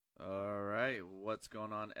All right, what's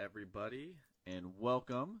going on, everybody, and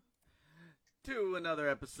welcome to another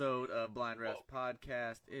episode of Blind Refs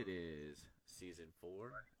Podcast. It is season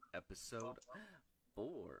 4, episode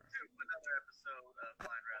 4.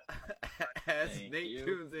 As Thank Nate you.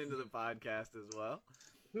 tunes into the podcast as well.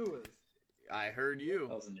 Who is? I heard you.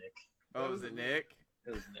 That was Nick. Oh, was it Nick?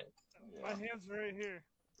 It was Nick. My hand's right here.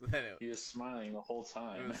 Then He was smiling the whole it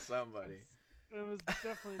time. was somebody. It was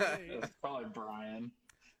definitely It me. was probably Brian.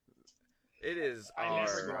 It is I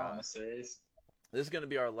never go our. on his face. This is going to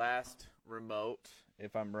be our last remote,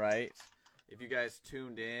 if I'm right. If you guys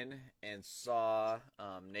tuned in and saw,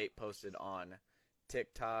 Nate posted on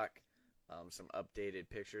TikTok some updated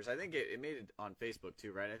pictures. I think it made it on Facebook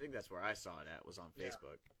too, right? I think that's where I saw it at, was on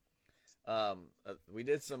Facebook. We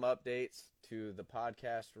did some updates to the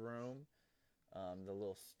podcast room, the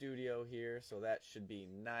little studio here, so that should be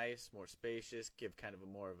nice, more spacious, give kind of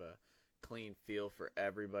more of a clean feel for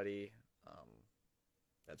everybody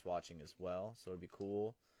that's watching as well. So it'd be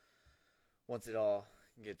cool once it all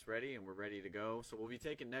gets ready and we're ready to go. So we'll be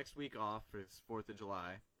taking next week off for this 4th of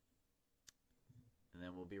July, and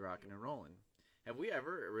then we'll be rocking and rolling. Have we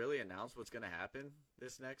ever really announced what's going to happen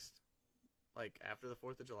this next, like, after the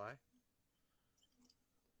 4th of July?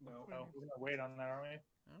 No, we're gonna wait on that, aren't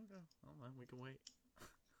I don't know. Oh, man, we can wait.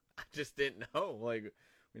 I just didn't know. Like,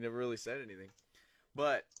 we never really said anything.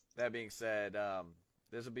 But that being said,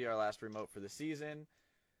 this will be our last remote for the season,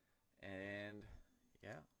 and yeah,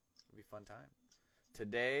 it'll be a fun time.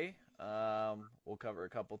 Today, we'll cover a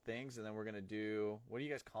couple things, and then we're gonna do, what are you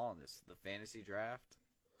guys calling this? The fantasy draft?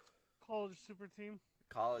 we? College super team.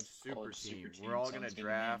 College super College team. super team We're all sounds gonna good to me.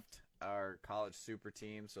 draft our college super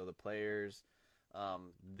team. So the players,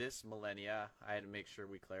 this millennia, I had to make sure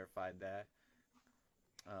we clarified that.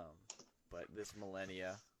 But this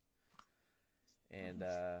millennia, and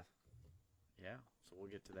yeah, so we'll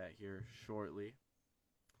get to that here shortly.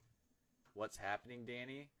 What's happening,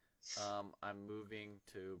 Danny? I'm moving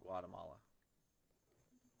to Guatemala.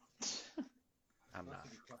 I'm not.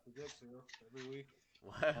 Every week.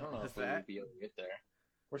 What? I don't know What's if we that? would be able to get there.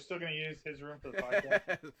 We're still gonna use his room for the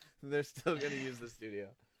podcast. They're still gonna use the studio.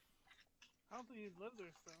 I don't think he'd live there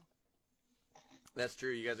still. That's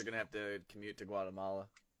true. You guys are gonna have to commute to Guatemala.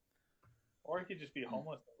 Or he could just be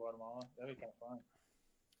homeless in Guatemala. That'd be kind of fun.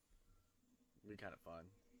 It'd be kind of fun.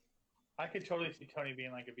 I could totally see Tony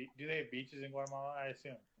being like a beach. Do they have beaches in Guatemala? I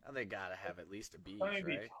assume. And they gotta have at least a beach, Tony would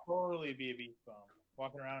right? totally be a beach bum.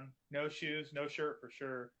 Walking around, no shoes, no shirt for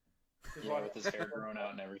sure. Just Yeah, walking- with his hair grown out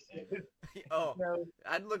and everything. Oh, No,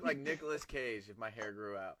 I'd look like Nicolas Cage if my hair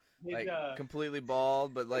grew out. he'd, Like, completely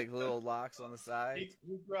bald, but like little locks on the side.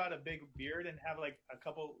 he'd grow out a big beard and have like a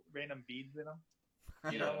couple random beads in him.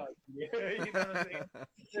 You Yeah. know, like, yeah, you know what I'm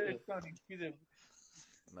saying? Tony, he's a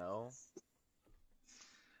No.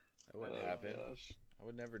 That wouldn't Oh, happen. gosh. I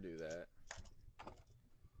would never do that.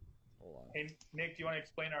 Hold on. Hey, Nick, do you want to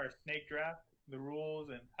explain our snake draft, the rules,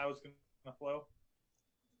 and how it's going to flow?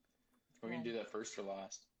 We can do that first or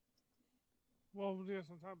last. Well, we'll do this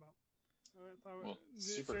on time about. Well,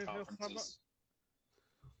 super conferences.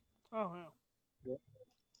 Oh, yeah.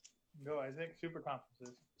 Go, Isaac. Super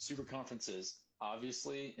conferences. Super conferences.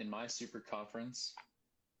 Obviously, in my super conference,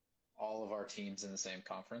 all of our teams in the same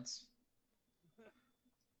conference.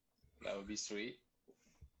 That would be sweet.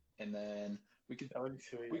 And then we could That would be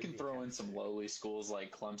sweet. we can throw in some lowly schools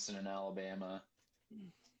like Clemson and Alabama,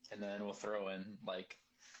 and then we'll throw in like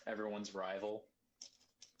everyone's rival.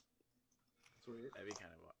 Sweet. That'd be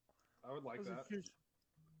kind of. I would like that.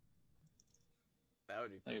 That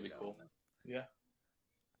would be. That'd be pretty cool. dope. Yeah.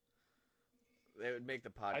 They would make the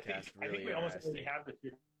I podcast think really we almost interesting. already have the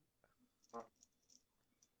super.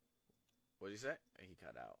 What did you say? He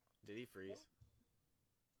cut out. Did he freeze?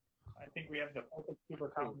 I think we have the perfect super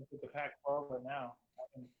conference with the Pac-12 right now.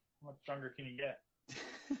 I mean, how much stronger can you get?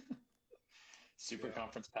 Super Yeah.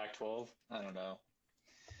 Conference Pac-12. I don't know.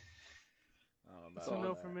 I don't know It's about a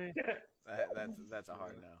no that. for me. That's a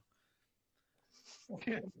hard no.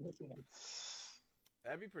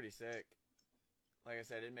 That'd be pretty sick. Like I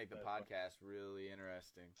said, it'd make the podcast really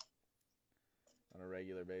interesting on a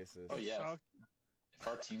regular basis. Oh yeah. If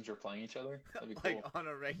our teams were playing each other, that'd be cool. Like on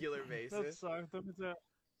a regular That basis. sucks.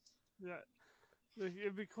 Yeah, like,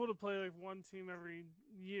 it'd be cool to play like one team every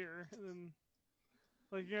year, and then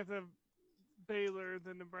like you have to have Baylor,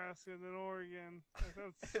 then Nebraska, then Oregon. Like,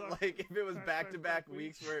 that sucks. Like if it was back-to-back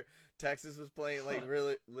weeks. weeks where Texas was playing, like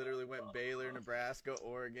really, literally went Baylor, Nebraska,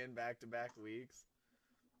 Oregon, back-to-back weeks.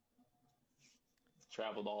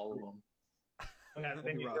 Traveled all of them. And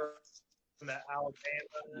then you throw from that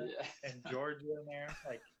Alabama Yeah. and Georgia in there.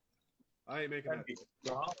 Like, I ain't making that'd that. be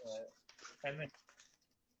strong. And then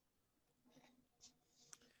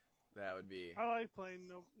That would be. I like playing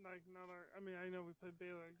not our. I mean, I know we played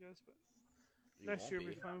Baylor, I guess, but next year will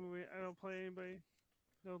be fun. I don't play anybody.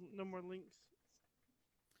 No more links.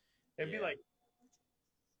 It'd be like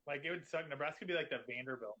it would suck. Nebraska would be like the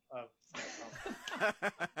Vanderbilt of.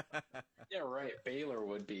 Yeah, right. Baylor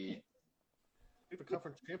would be. The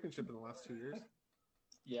conference championship in the last 2 years.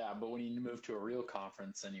 Yeah, but when you move to a real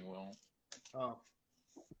conference, then you won't. Oh.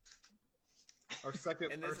 Our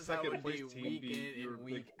second, And this our is how it second would place be team week beat in your and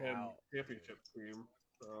Big week Ten out. championship team.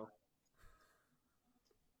 So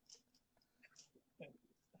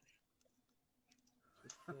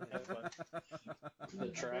The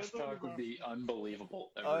trash talk would be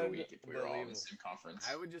unbelievable every week if we were all in the same conference.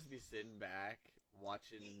 I would just be sitting back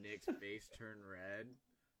watching Nick's face turn red,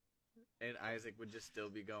 and Isaac would just still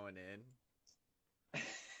be going in,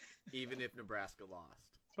 even if Nebraska lost.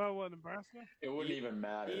 About what, Nebraska? It wouldn't even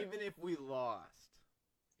matter. Even if we lost,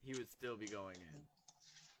 he would still be going in.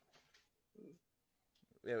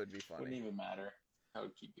 It would be It funny. wouldn't even matter. I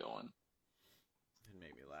would keep going. It'd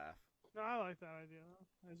make me laugh. No, I like that idea.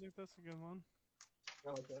 I think that's a good one.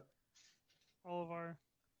 I like that. All of our.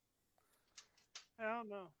 I don't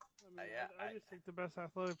know. I mean, Yeah, I just think the best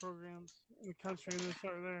athletic programs in the country and they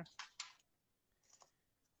start there.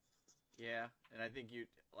 Yeah, and I think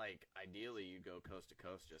ideally you'd go coast to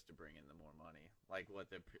coast just to bring in the more money, like what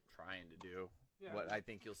they're trying to do. Yeah. What I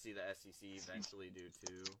think you'll see the SEC eventually do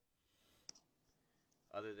too.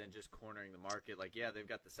 Other than just cornering the market, they've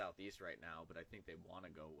got the Southeast right now, but I think they want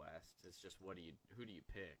to go west. It's just who do you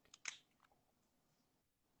pick?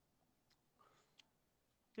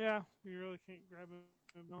 Yeah, you really can't grab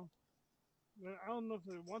it. No. I don't know if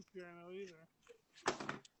they want to. I know either.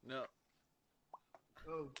 No.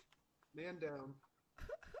 Oh, man down.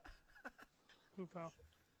 Who fell?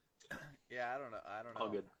 Yeah, I don't know. All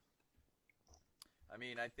good. I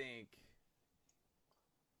mean, I think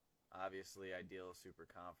obviously ideal super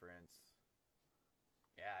conference.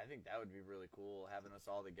 Yeah, I think that would be really cool having us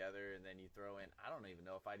all together, and then you throw in. I don't even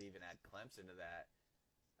know if I'd even add Clemson to that.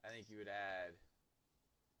 I think you would add.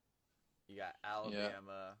 You got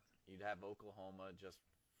Alabama. You'd have Oklahoma just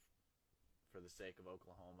for the sake of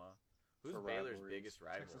Oklahoma. Who's For Baylor's rivalries. biggest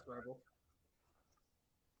rival? Texas rival.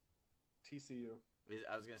 TCU.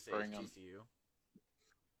 I was gonna say Bring it's 'em. TCU.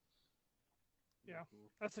 Yeah,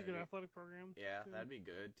 that's a good Maybe. athletic program. Yeah, too. that'd be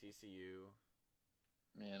good. TCU.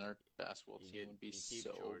 Man, our basketball team would be you keep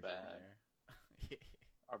so Georgia in bad. there.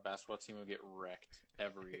 Our basketball team would get wrecked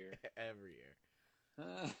every year. Every year.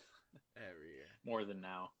 Every year. More than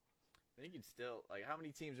now. I think you'd still how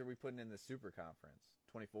many teams are we putting in the super conference?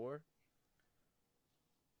 24?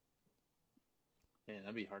 Man,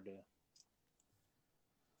 that'd be hard to.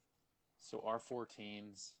 So our 4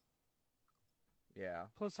 teams Yeah.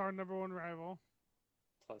 Plus our number one rival.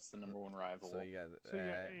 plus the number 1 rival. So you got So you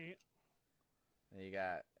got 8. and you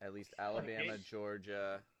got at least Alabama, eight.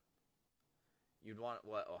 Georgia. You'd want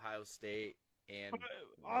Ohio State and But,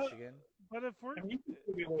 Michigan? But if we're I mean, you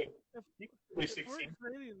could be like, if, you could be if we're 16.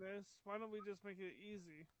 creating this, why don't we just make it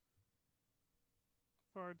easy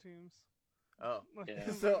for our teams? Oh. Yeah.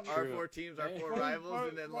 So our True. 4 teams, our 4 Why- rivals,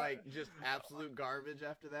 and then why- just absolute garbage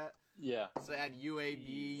after that. Yeah. So add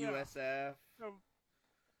UAB, Yeah. USF. So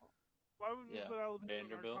why would we Yeah, put Alabama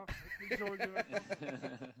Vanderbilt. in our conference? Georgia in our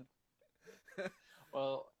conference?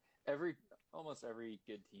 Well, almost every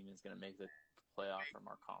good team is going to make the playoff from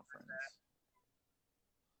our conference.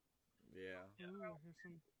 Yeah. Ooh, here's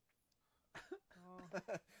some. Oh,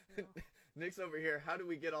 yeah. Nick's over here. How do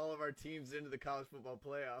we get all of our teams into the college football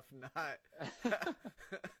playoff? Not.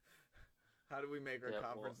 How do we make our Yeah,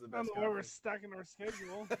 conference the I don't best know why we're conference? stacking our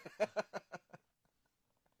schedule.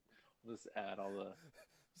 Let's add all the.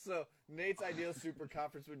 So Nate's ideal super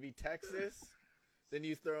conference would be Texas. Then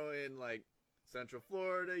you throw in Central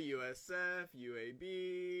Florida, USF,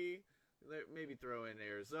 UAB. Maybe throw in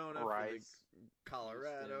Arizona, for Rice.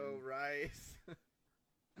 Colorado, Houston. Rice.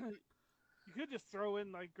 You could just throw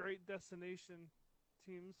in great destination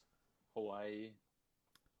teams. Hawaii.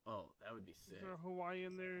 Oh, that would be sick. Throw Hawaii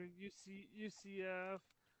in there. UCF.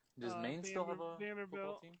 Does Maine still have a football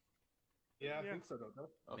Vanderbilt. team? Yeah, I Yeah. think so, don't they?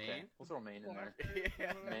 Okay, Maine? we'll throw Maine in there.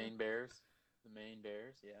 Yeah. Maine Bears. The Maine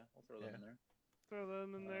Bears, yeah, we'll throw them Yeah. in there. Throw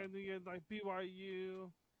them in there. Then you get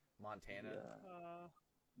BYU. Montana.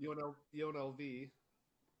 Yeah. UNLV.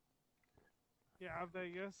 Yeah,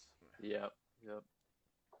 Vegas. Yep.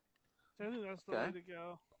 I think that's the Okay. way to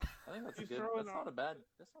go. I think that's a You good. throw in That's not a bad.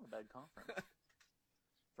 That's not a bad conference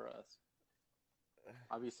for us.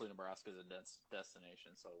 Obviously, Nebraska's a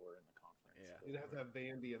destination, so we're in the conference. Yeah. You'd have to have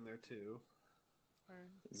Vandy in there too. Alright.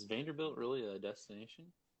 Is Vanderbilt really a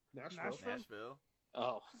destination? Nashville. Nashville? Nashville.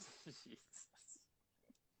 Oh, Jesus.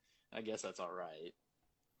 I guess that's all right.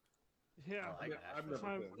 Yeah, I like I've Nashville.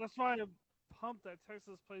 never been. that's why I'm pumped that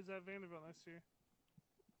Texas plays at Vanderbilt next year.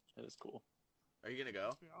 That is cool. Are you gonna go?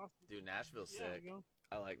 It's gonna be awesome. Dude, Nashville's Yeah, sick. you know?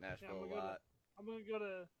 I like Yeah, Nashville I'm a lot. I'm gonna go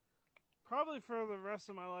to probably for the rest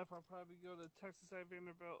of my life. I'll probably go to Texas at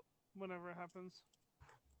Vanderbilt whenever it happens.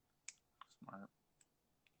 Smart.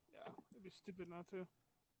 Yeah, it'd be stupid not to.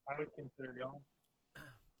 I would consider going.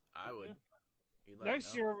 I would. Yeah. You'd let me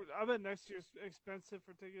Next know. year, I bet next year's expensive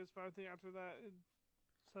for tickets, but I think after that it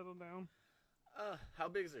settled down. How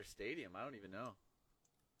big is their stadium? I don't even know.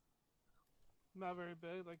 Not very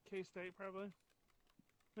big, like K-State probably.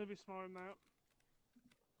 Maybe smaller than that.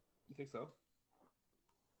 You think so?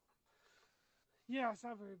 Yeah, it's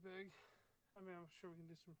not very big. I mean, I'm sure we can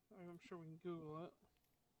do some. I'm sure we can Google it.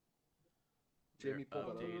 Jamie, They're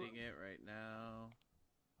pull that up. updating it right now.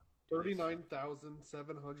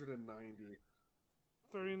 39,790.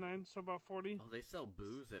 39, so about 40. Oh, they sell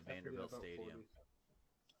booze at Vanderbilt About Stadium. 40.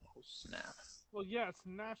 Oh, snap. Well, yeah, it's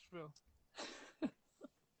Nashville.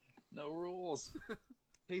 No rules.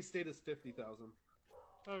 K-State is 50,000.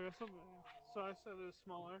 Okay, so I said it was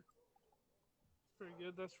smaller. Pretty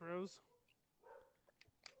good. That's Rose.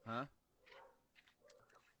 Huh?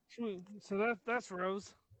 So that's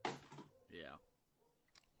Rose. Yeah.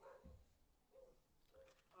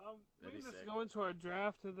 We That'd can be just sick. go into our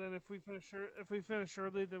draft, and then if we finish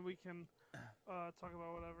early, then we can talk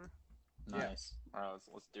about whatever. Nice. All right,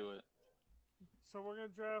 let's do it. So we're gonna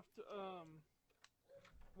draft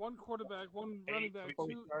one quarterback, one Hey, running back, before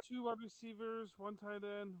we start- two wide receivers, one tight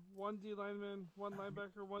end, one D lineman, one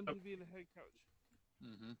linebacker, one DB, and a head coach.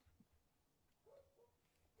 Mm-hmm.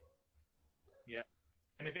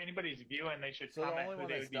 And if anybody's viewing, they should So the comment only who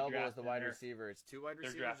one they that's would be double is drafting the wide their, receiver. It's two wide their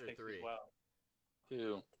receivers draft or picks three? as well.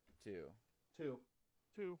 Two. Two. 2.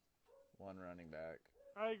 Two. One running back.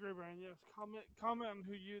 I agree, Brian. Yes. Comment on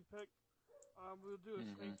who you'd pick. We'll do a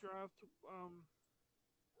snake draft.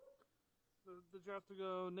 The draft will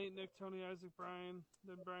go Nate, Nick, Tony, Isaac, Brian.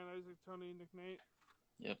 Then Brian, Isaac, Tony, Nick, Nate.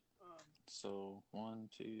 Yep. Um, So 1,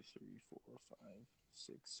 2, 3, 4, 5,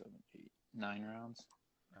 6, 7, 8, 9 rounds.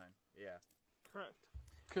 9. Yeah. correct.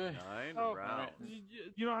 Okay. 9 Oh, rounds.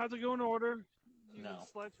 You don't have to go in order. You No. can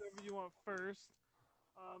select whoever you want first.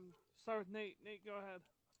 Start with Nate. Nate, go ahead.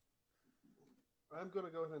 I'm going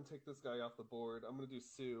to go ahead and take this guy off the board. I'm going to do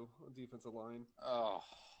Sue on defensive line. Oh,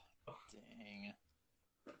 dang.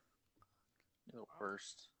 You're the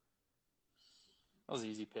worst. That was an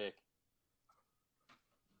easy pick.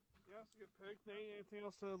 Yeah, that's a good pick. Nate, anything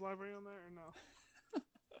else to elaborate on that or no?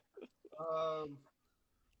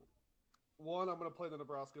 One, I'm going to play the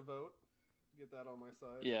Nebraska vote. Get that on my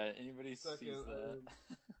side. Yeah, anybody sees Second, that.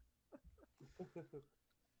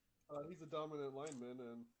 he's a dominant lineman,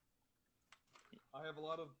 and I have a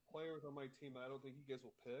lot of players on my team that I don't think you guys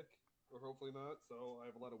will pick, or hopefully not. So I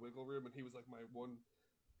have a lot of wiggle room, and he was like my one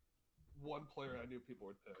player I knew people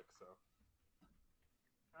would pick. So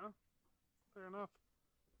Fair enough.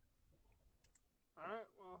 All right.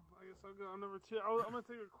 Well, I guess I'll go on number 2. I'm gonna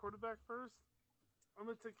take a quarterback first. I'm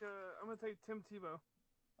gonna take Tim Tebow.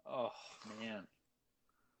 Oh, man.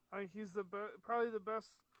 I think he's probably the best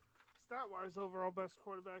stat-wise overall best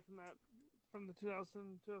quarterback in that from the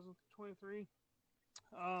 2023.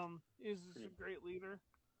 He's just a great leader.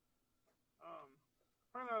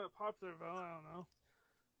 Probably not a popular vote, I don't know,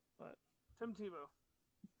 but Tim Tebow.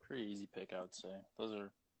 Pretty easy pick, I would say. Those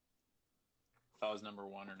are. If I was number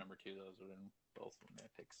 1 or number 2, those would have been both of my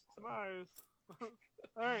picks. So. Nice.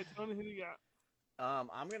 All right, Tony, who do you got?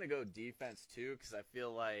 I'm gonna go defense too because I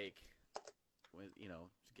feel like with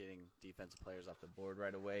getting defensive players off the board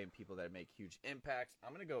right away and people that make huge impacts.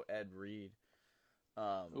 I'm gonna go Ed Reed.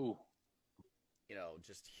 Ooh.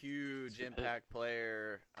 Just huge impact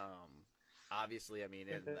player. Obviously, I mean,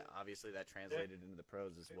 obviously that translated into the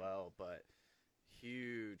pros as well, but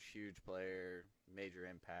huge player, major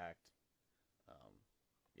impact.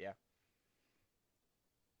 Yeah.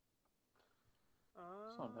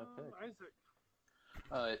 It's not a bad pick. Isaac.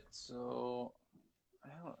 So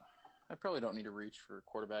I probably don't need to reach for a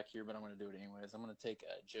quarterback here, but I'm going to do it anyways. I'm going to take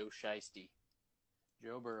Joe Shiesty.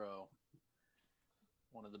 Joe Burrow.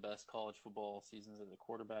 One of the best college football seasons as a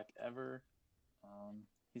quarterback ever.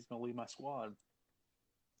 He's going to lead my squad.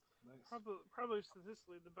 nice. Probably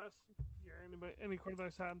statistically the best year any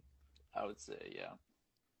quarterback's had. I would say, yeah.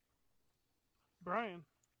 Brian,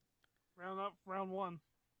 round 1.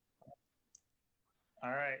 All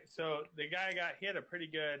right. So the guy he had a pretty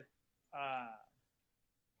good,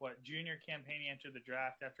 junior campaign. He entered the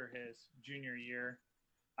draft after his junior year.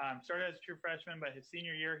 Started as a true freshman, but his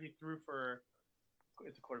senior year he threw for,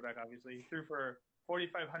 it's a quarterback obviously, he threw for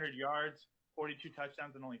 4,500 yards, 42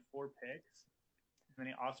 touchdowns and only 4 picks. And then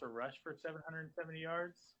he also rushed for 770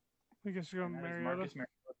 yards. I guess you're And going that is Mariota. Marcus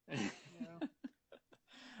Mariota. Yeah.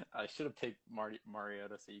 I should have picked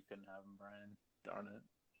Mariota so you couldn't have him, Brian. Darn it.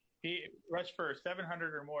 He rushed for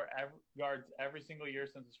 700 or more yards every single year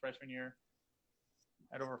since his freshman year.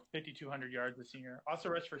 At over 5,200 yards this senior. Also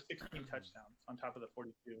rushed for 16 touchdowns on top of the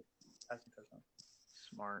 42 passing touchdowns.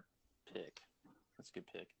 Smart pick. That's a good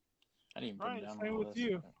pick. I didn't even put Brian, him down same on the with list.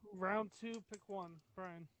 you. Round 2, pick 1.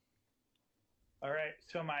 Brian. All right,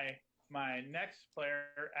 so my next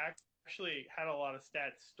player actually had a lot of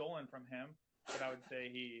stats stolen from him, but I would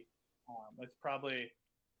say it's probably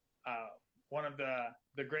one of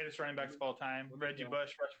the greatest running backs of all time. Reggie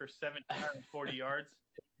Bush rushed for 740 yards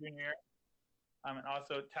his junior year, and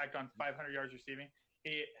also tacked on 500 yards receiving.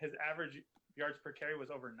 His average yards per carry was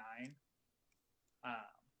over 9.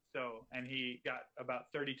 And he got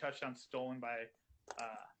about 30 touchdowns stolen by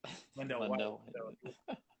Lindell White. So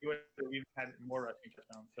he would have even had more rushing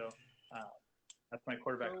touchdowns. So that's my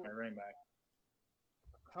quarterback and my running back.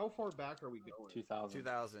 How far back are we going? 2000.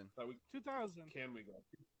 2000. 2000. Can we go?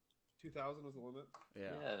 2000 is the limit?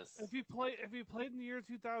 Yeah. Yes. If he played in the year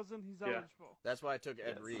 2000, he's eligible. That's why I took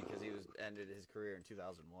Ed Yes. Reed, because he ended his career in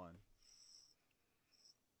 2001.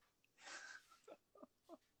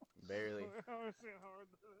 Barely. I understand how hard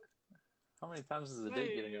that is. How many times is the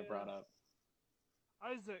date getting brought up?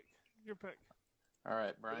 Isaac, your pick. All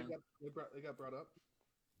right, Brian. They got brought up?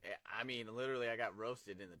 Yeah, I mean, literally, I got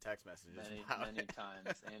roasted in the text messages. Many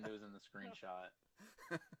times, and it was in the screenshot.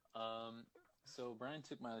 So Brian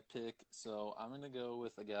took my pick, so I'm going to go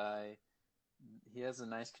with a guy. He has a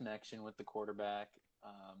nice connection with the quarterback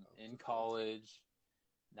in college.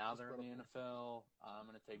 Now they're in the NFL. I'm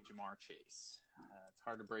going to take Jamar Chase. It's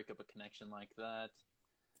hard to break up a connection like that.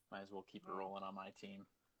 Might as well keep it rolling on my team.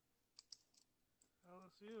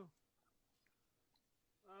 LSU.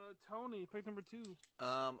 Tony, pick number 2.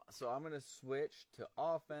 So I'm going to switch to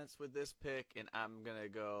offense with this pick, and I'm going to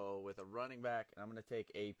go with a running back, and I'm going to take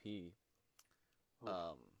AP.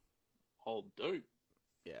 All day.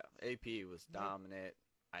 Yeah, AP was dominant.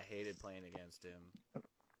 I hated playing against him.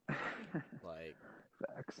 Like,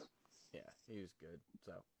 Facts. yeah, he was good.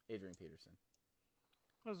 So, Adrian Peterson.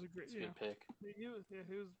 That was a great That's a good pick. He was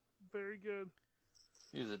very good.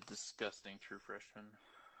 He was a disgusting true freshman.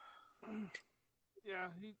 Yeah,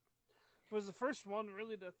 he was the first one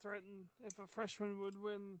really to threaten if a freshman would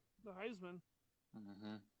win the Heisman.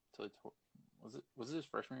 Mm-hmm. So was it his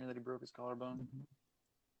freshman year that he broke his collarbone?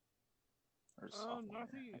 Or his sophomore No, I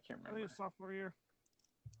year? I can't think remember. it's sophomore year.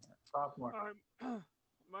 Sophomore.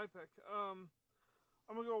 My pick.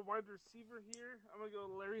 I'm gonna go wide receiver here. I'm gonna go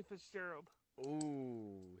Larry Fitzgerald.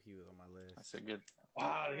 Ooh, he was on my list. That's a good.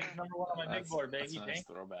 Wow, he's number 1 on my big board, baby. That's a nice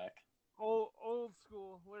throwback. Old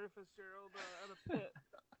school Larry Fitzgerald out of Pitt.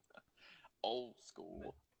 Old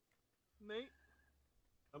school. Nate.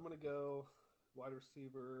 I'm going to go wide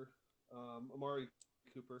receiver, Amari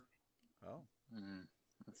Cooper. Oh,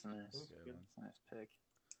 That's nice. That's a good one. That's a nice pick.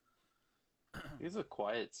 He was a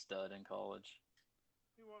quiet stud in college.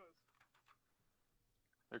 He was.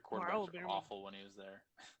 Their quarterbacks were Alabama. awful when he was there.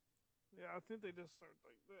 Yeah, I think they just started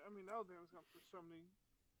Alabama's gone through so many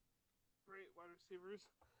great wide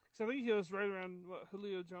receivers. So I think he was right around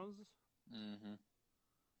Julio Jones. Mm-hmm.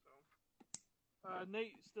 So,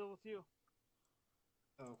 Nate, still with you.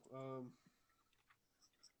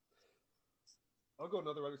 I'll go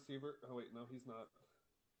another wide receiver. Oh wait, no, he's not.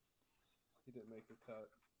 He didn't make the cut.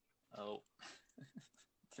 Oh,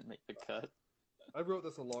 didn't make the cut. I wrote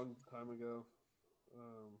this a long time ago.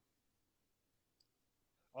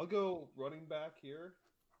 I'll go running back here.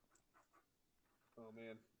 Oh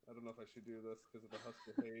man, I don't know if I should do this because of the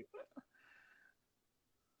Husker hate.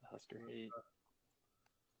 Husker hate.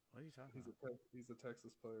 what are you talking about? He's a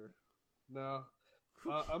Texas player. No,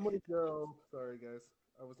 I'm gonna go. Sorry guys,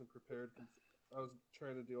 I wasn't prepared. I was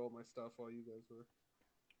trying to do all my stuff while you guys were.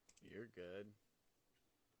 You're good.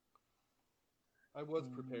 I was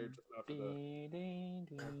prepared just not for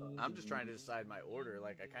that. I'm just trying to decide my order.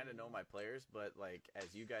 Like, I kind of know my players, but, like,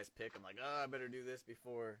 as you guys pick, I'm like, oh, I better do this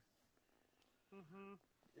before. Mm-hmm.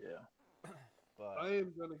 Yeah. But I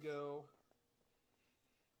am gonna go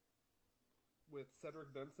with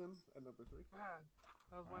Cedric Benson at number 3. God,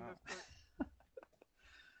 that was my Wow. next pick.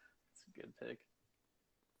 That's a good pick.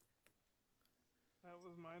 That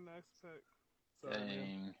was my next pick. Sorry, man.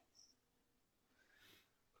 Dang.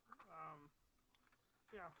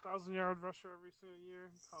 Yeah, 1,000-yard rusher every single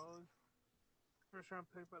year in college. First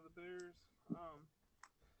round pick by the Bears.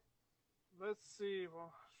 Let's see.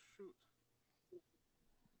 Well, shoot.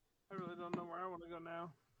 I really don't know where I want to go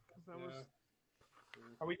now. 'Cause that was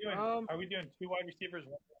Are we doing? Are we doing 2 wide receivers,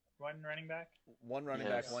 one running back? One running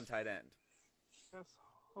Yes. back, one tight end. Yes.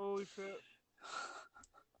 Holy shit.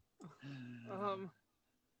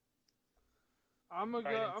 I'm gonna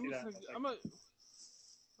Sorry, I go. didn't see that. I'm gonna.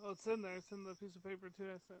 Oh, it's in there. It's in the piece of paper too.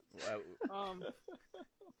 I sent.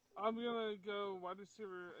 I'm gonna go wide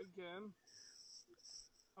receiver again.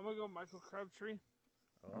 I'm gonna go Michael Crabtree.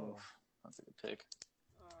 Oh, that's a good pick.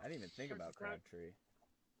 I didn't even think about Crabtree.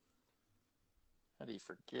 How do you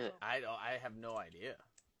forget? I have no idea.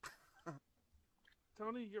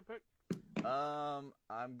 Tony, your pick. I'm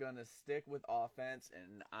gonna stick with offense,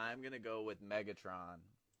 and I'm gonna go with Megatron.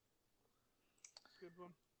 Good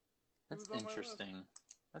one. That's Who's on my list? interesting.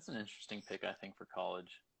 That's an interesting pick, I think, for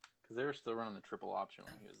college, because they were still running the triple option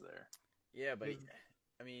when he was there. Yeah, but His even then,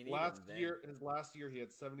 his last year, he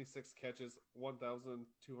had 76 catches,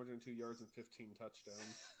 1,202 yards, and 15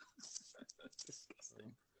 touchdowns.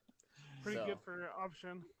 Disgusting. Pretty So- good for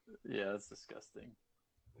option. Yeah, that's disgusting.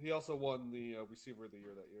 He also won the receiver of the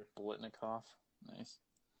year that year. Blitnikoff. Nice.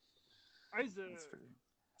 Isaac. That's pretty...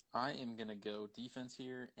 I am going to go defense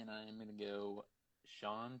here, and I am going to go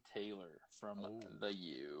Sean Taylor from the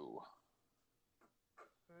U.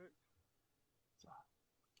 Pick.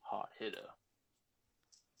 Hot hitter.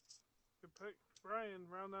 Good pick. Brian,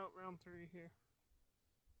 round out round 3 here.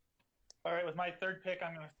 All right, with my third pick,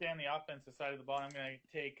 I'm going to stay on the offensive side of the ball. I'm going to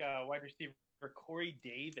take wide receiver Corey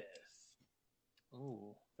Davis.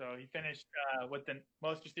 Ooh. So he finished with the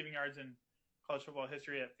most receiving yards in college football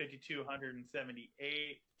history at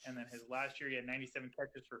 5,278, and then his last year he had 97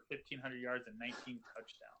 catches for 1,500 yards and 19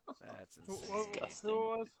 touchdowns. that's Disgusting. Who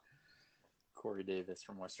was? Corey Davis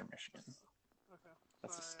from Western Michigan. Okay.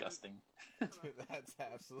 That's disgusting. That's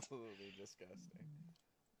absolutely disgusting.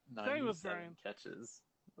 Same with 97 Brian. catches.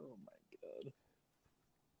 Oh my god.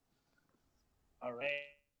 All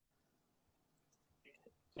right.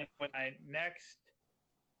 With my next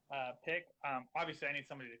pick, obviously I need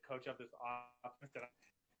somebody to coach up this offense that I'm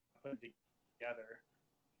putting together.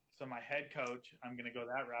 So my head coach, I'm going to go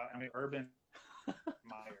that route. I'm Urban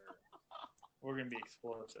Meyer. We're going to be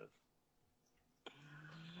explosive.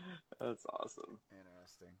 That's awesome.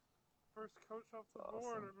 Interesting. First coach off the Awesome.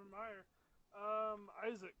 board, Urban Meyer.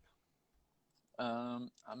 Isaac.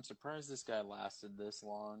 I'm surprised this guy lasted this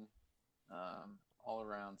long. All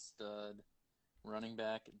around stud. Running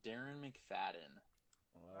back Darren McFadden.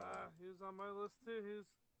 He was on my list too.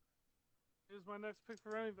 He's my next pick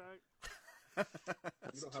for running back.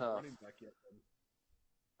 That's You don't have a tough. running back yet, then.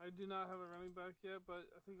 I do not have a running back yet, but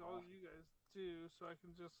I think all of you guys do, so I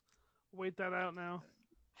can just wait that out now.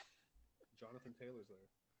 Jonathan Taylor's there.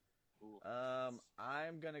 Ooh.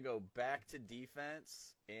 I'm gonna go back to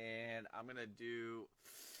defense, and I'm gonna do.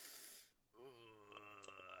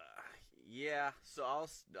 Yeah, so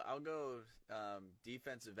I'll go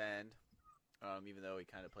defensive end, even though he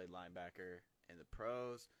kind of played linebacker in the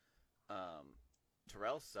pros.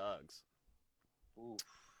 Terrell Suggs. Ooh.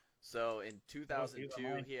 So in 2002,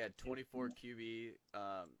 mine. he had 24 QB,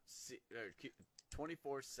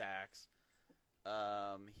 24 sacks.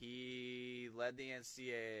 He led the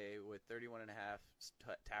NCAA with 31 and a half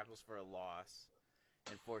tackles for a loss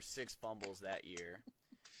and forced 6 fumbles that year.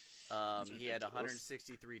 He had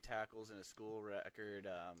 163 tackles in a school record,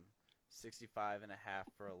 65 and a half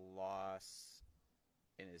for a loss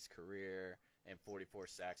in his career, and 44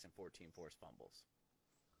 sacks and 14 forced fumbles.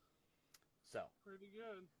 So Pretty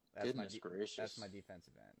good. Goodness gracious. that's my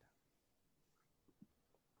defensive end.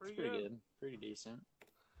 Pretty Pretty good. good. Pretty decent.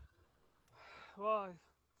 Well, I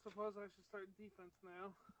suppose I should start defense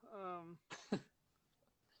now.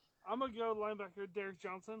 I'm gonna go linebacker Derek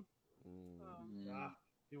Johnson.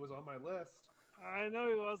 He was on my list. I know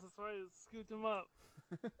he was. That's why I scooped him up.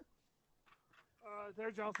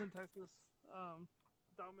 Derek Johnson, Texas.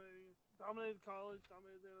 Dominated college,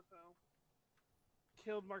 dominated the NFL.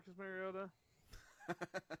 Killed Marcus Mariota.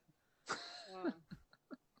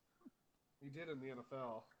 He did in the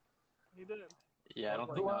NFL. He did. Yeah, I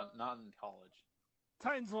don't think not in college.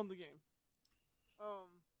 Titans won the game. Well,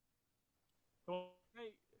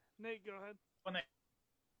 Nate, go ahead.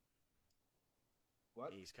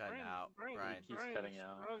 What? He's cutting out, Brian. He's Brian's cutting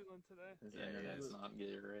out. struggling today. His Yeah, he internet's is. not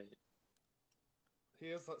getting right. He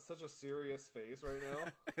has such a serious face right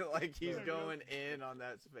now. Like he's There you go. going in on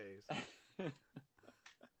that space.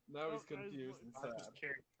 Now he's Oh, confused and I'm sad. just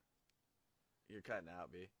curious. You're cutting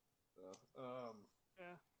out, B. Yeah.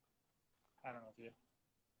 I don't know if you.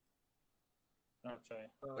 I'll tell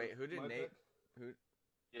you. Wait, who did my Nate? pick?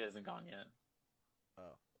 He hasn't gone yet.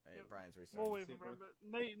 Oh, hey, Yep. Brian's We'll restarting. wait for Brian, but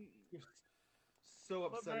Nate, So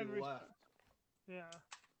Let upset he Brian left. yeah.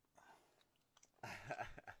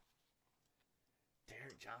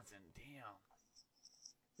 Johnson, damn.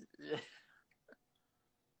 Yeah.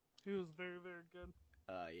 He was very, very good.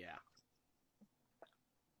 Yeah.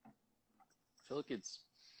 I feel like it's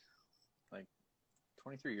like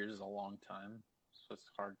 23 years is a long time, so it's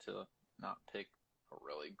hard to not pick a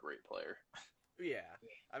really great player. Yeah.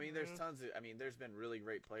 I mean, there's Mhm. tons of. I mean, there's been really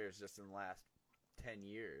great players just in the last 10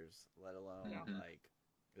 years, let alone Yeah. like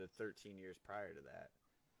the 13 years prior to that.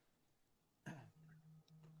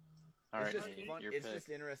 All right, It's just Nate, fun. your It's pick. just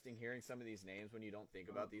interesting hearing some of these names when you don't think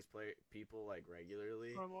about these people like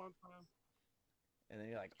regularly, For a long time. and then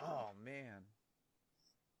you're like, oh man,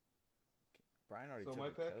 Brian already So took my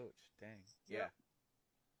a pick? coach. Dang. Yeah. Yeah.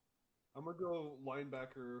 I'm gonna go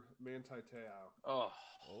linebacker Manti Te'o. Oh,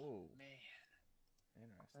 Oh, man. I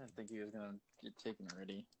interesting. didn't think he was going to get taken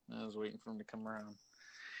already. I was waiting for him to come around.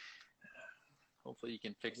 Hopefully, he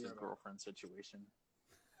can fix his girlfriend situation.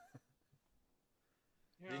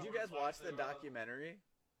 Yeah. Did you guys watch the documentary?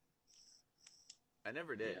 I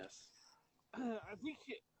never did. Yes.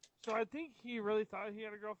 I think he really thought he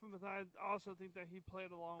had a girlfriend, but I also think that he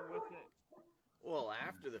played along with it. Well,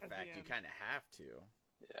 after the At the fact, you end. kind of have to.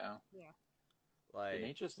 Yeah. Like, Did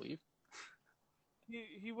Nate just leave?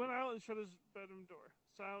 He went out and shut his bedroom door,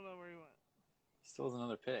 so I don't know where he went. He still has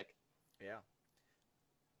another pick. yeah.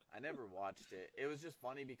 I never watched it. It was just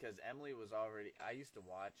funny because Emily was already. I used to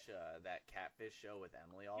watch that Catfish show with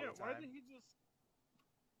Emily all the Why time, did he just?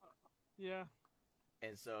 Yeah.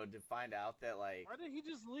 and so to find out that like Why did he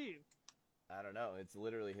just leave? I don't know, it's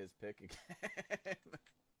literally his pick again.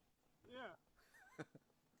 Yeah.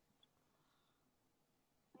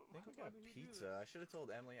 I think I Why got did he do pizza. I should have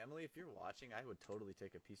told Emily. Emily, if you're watching, I would totally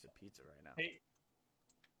take a piece of pizza right now. Hey,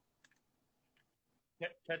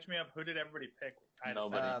 catch me up. Who did everybody pick?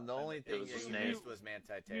 Nobody. The only It thing was that just you Nate. missed was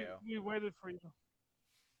Manti Te'o. We waited for you.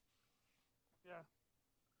 Yeah.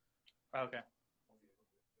 Okay.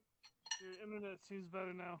 Your internet seems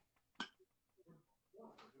better now.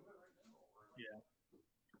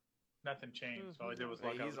 Nothing changed. All I did was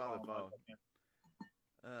Hey, look out he's on the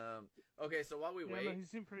column. Okay, so while we Yeah, wait, no, he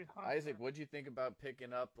seemed pretty hot. Isaac, what'd you think about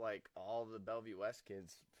picking up like all the Bellevue West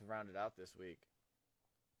kids rounded out this week?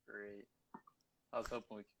 Great. I was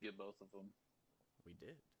hoping we could get both of them. We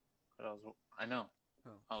did. But I know.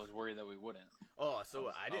 Oh. I was worried that we wouldn't. Oh, so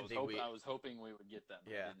I didn't think we. I was hoping we would get them.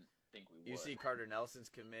 Yeah. I didn't think we would. You see, Carter Nelson's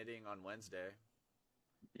committing on Wednesday,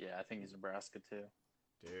 Yeah, I think he's Nebraska too.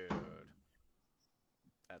 dude.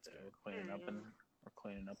 That's We're good. cleaning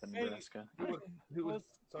up in Hey. Nebraska. Who was?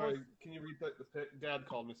 Let's- Sorry, let's- can you read the pick? Dad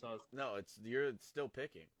called me, so I was No, you're still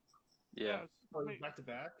picking. Yeah. back to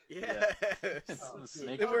back. Yes. The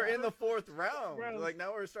snake Then we're draft. in the fourth round. Rounds. Like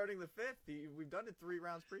now we're starting the fifth. We've done it 3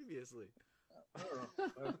 rounds previously. Oh,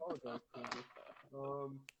 I apologize.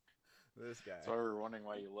 This guy. That's why we were wondering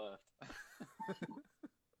why you left.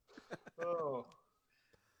 Oh.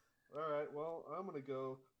 All right. Well, I'm gonna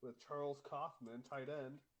go with Charles Kaufman, tight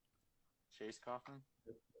end. Chase Coffin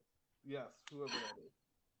Yes, whoever that is.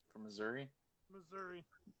 from Missouri. Missouri.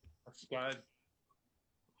 Squad.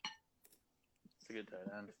 It's a good tight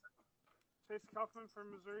end. Chase Kaufman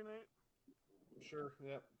from Missouri, Nate. Sure.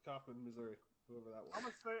 Yep. Kaufman, Missouri. Whoever that was. I'm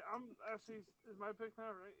gonna say I'm actually is my pick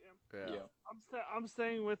now, right? Yeah. Yeah. I'm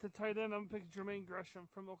staying with the tight end. I'm picking Jermaine Gresham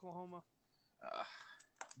from Oklahoma.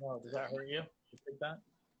 No, does that hurt you? You pick that?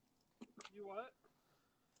 You what?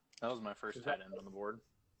 That was my first Is tight that- end on the board.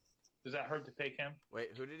 Does that hurt to take him?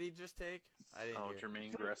 Wait, who did he just take? I didn't Oh, hear.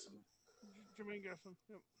 Jermaine Gresham, Jermaine Gresham.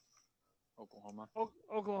 Yep. Oklahoma.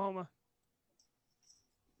 Oklahoma.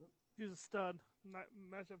 He's a stud.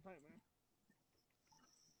 Matchup nightmare.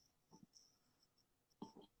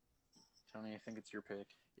 Tony, I think it's your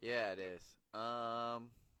pick. Yeah, it is.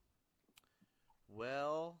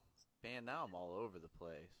 Well, man, now I'm all over the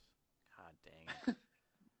place. God dang it.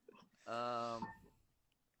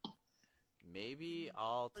 Maybe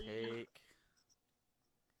I'll take.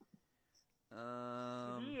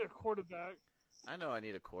 You need a quarterback. I know I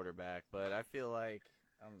need a quarterback, but I feel like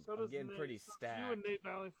I'm getting Nate. pretty So stacked. You and Nate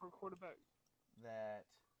Valley for a quarterback. That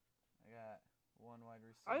I got one wide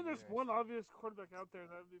receiver. I think there's one obvious quarterback out there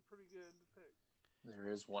that would be pretty good to pick. There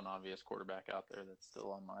is one obvious quarterback out there that's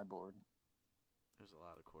still on my board. There's a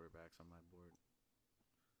lot of quarterbacks on my board.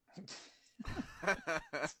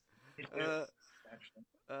 Actually.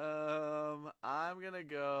 I'm gonna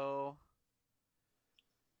go.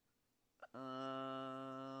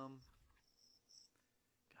 God,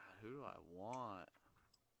 who do I want?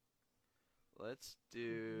 Let's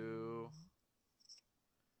do.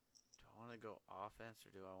 Do I want to go offense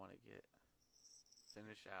or do I want to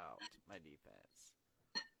finish out my defense?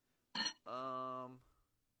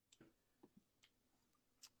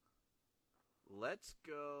 let's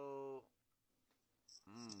go.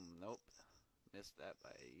 Nope. Missed that by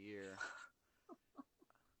a year.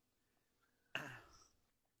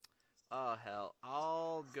 Oh hell!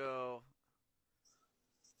 I'll go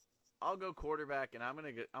quarterback, and I'm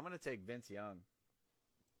gonna take Vince Young.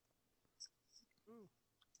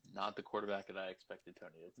 Not the quarterback that I expected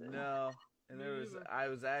Tony to take. No, and Me I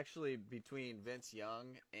was actually between Vince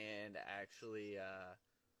Young and actually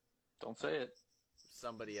Don't say it.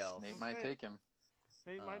 somebody else. Nate might take him.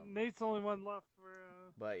 Nate's the only one left for.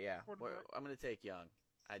 But yeah, quarterback. I'm gonna take Young.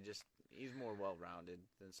 He's more well-rounded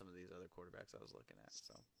than some of these other quarterbacks I was looking at.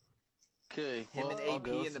 So Okay. him well, and I'll AP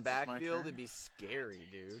go in since the it's my backfield, turn. it'd be scary,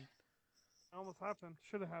 dude. Almost happened.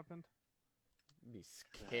 Should have happened. It'd be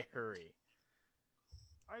scary.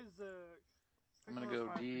 Isaac. I'm gonna go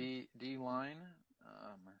D line.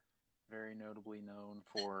 Very notably known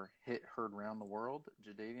for hit heard round the world,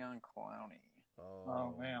 Jadeveon Clowney.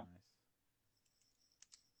 Oh, man. Nice.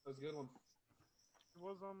 That was a good one. It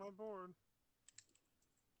was on my board.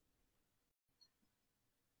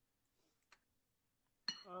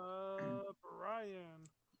 Brian.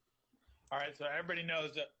 All right, so everybody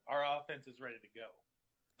knows that our offense is ready to go.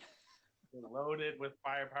 We're loaded with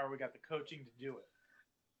firepower. We got the coaching to do it.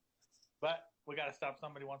 But we got to stop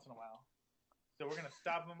somebody once in a while. So we're going to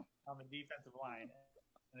stop them on the defensive line.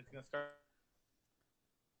 And it's going to start.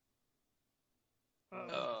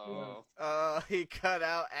 Oh. He cut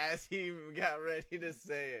out as he got ready to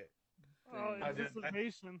say it. Oh, I did-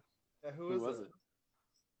 anticipation. Yeah, Who was it?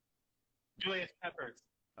 Julius Peppers.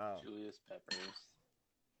 Oh, Julius Peppers.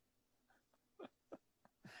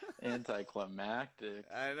 Anticlimactic.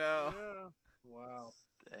 I know. Yeah. Wow.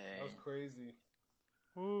 That Dang. was crazy.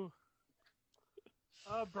 Ooh.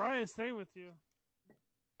 Brian, staying with you.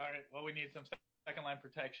 All right, well, we need some second line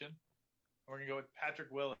protection. We're going to go with Patrick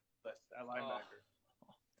Willis at linebacker.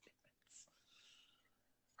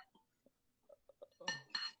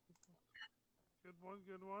 Good one,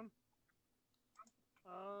 good one.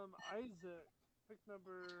 Isaac, pick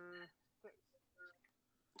number 6.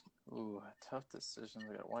 Ooh, tough decisions.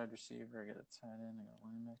 I got a wide receiver, I got a tight end, I got a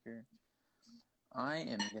linebacker. I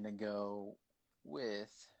am going to go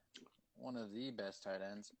with one of the best tight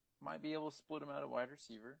ends. Might be able to split him out at wide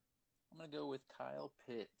receiver. I'm going to go with Kyle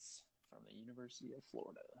Pitts from the University of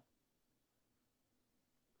Florida.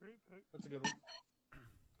 Great pick. That's a good one.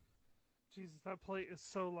 Jesus, that plate is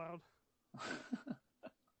so loud.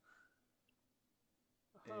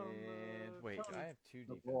 And wait, Tony. I have 2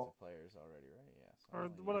 defensive ball. players already, right? Yeah. So Or I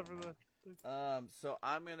only whatever need the. one. So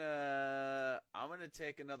I'm gonna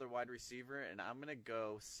take another wide receiver, and I'm gonna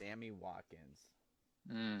go Sammy Watkins.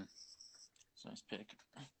 It's a nice pick.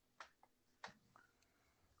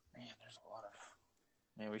 Man, there's a lot of.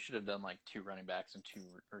 Man, we should have done like 2 running backs and 2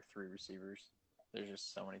 or 3 receivers. There's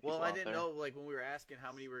just so many people. Well, I out didn't there. know. Like when we were asking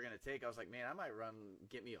how many we were gonna take, I was like, man, I might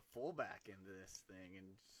get me a fullback into this thing, and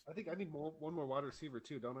I think I need one more wide receiver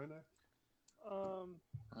too, don't I, Nick?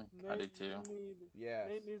 I do too. yeah.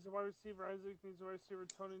 Nate needs a wide receiver. Isaac needs a wide receiver.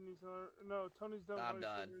 Tony needs another. No, Tony's done. I'm wide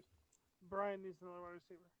done. receivers. Brian needs another wide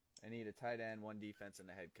receiver. I need a tight end, 1 defense, and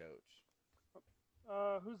a head coach.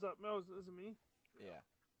 Who's up? No, is it me? Yeah.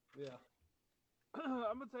 Yeah.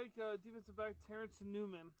 I'm gonna take defensive back Terrence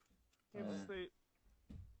Newman, Kansas State.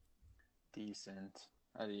 Decent.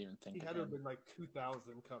 I didn't even think He of had to have him. been like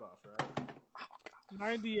 2000 cutoff, right?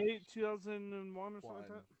 98, 2001 or something like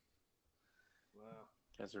that. Wow.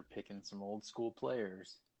 You guys are picking some old school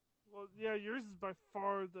players. Well, yeah, yours is by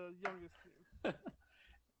far the youngest team.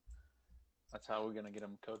 That's how we're gonna get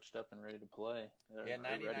them coached up and ready to play. Yeah, They're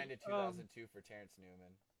 99 ready. to 2002 for Terrence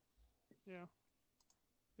Newman. Yeah.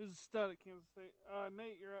 He was a stud at Kansas State.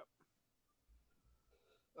 Nate, you're up.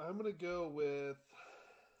 I'm gonna go with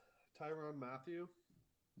Tyrann Mathieu.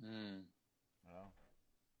 Oh.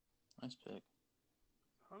 Nice pick.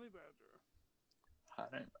 Honey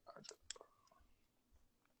Badger.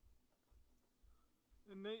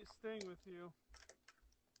 And Nate, staying with you.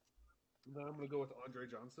 And then I'm gonna go with Andre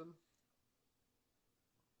Johnson.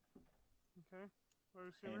 Okay. Wide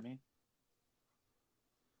receiver. Amy.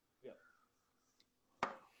 Yep.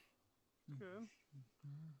 Good.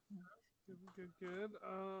 Good.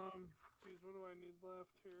 Geez, what do I need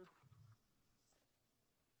left here?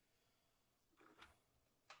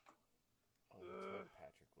 Oh, let's go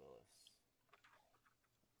Patrick Willis.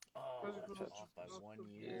 Oh, Patrick that's Willis off by is 1 off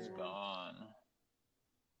the year. He's board. gone.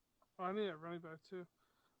 Oh, I need a running back too.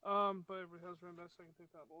 But everybody has running back, so I can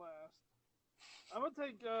take that last. I'm gonna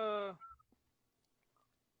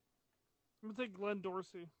take Glenn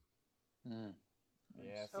Dorsey.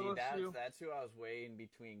 Yeah, see, LSU. that's who I was weighing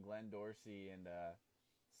between Glenn Dorsey and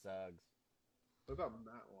Suggs. What about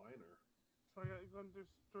Matt Weiner? So I got going to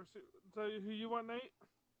so who you want, Nate?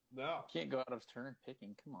 No. Can't go out of turn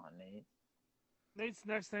picking. Come on, Nate. Nate's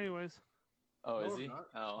next, anyways. Oh, No, is I'm he? not.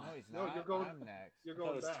 Oh, No, he's No, not. you're going- I'm next. You're I thought it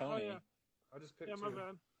going was back. Tony. Oh yeah, I just picked yeah, two. my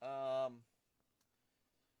bad.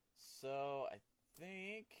 So I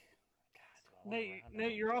think. God, do I wanna Nate, round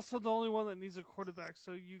Nate, out? you're also the only one that needs a quarterback,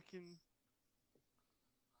 so you can.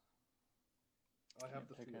 I have can't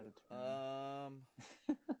the pick field. out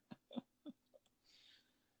a turn.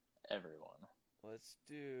 Everyone. Let's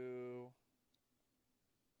do.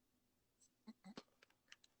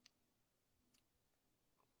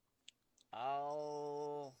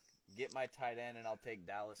 I'll get my tight end and I'll take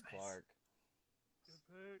Dallas Clark. Good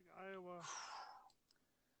pick, Iowa.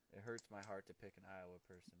 It hurts my heart to pick an Iowa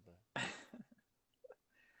person, but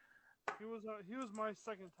He was my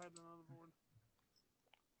second tight end on the board.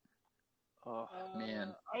 Oh,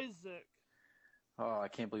 man. Isaac. Oh, I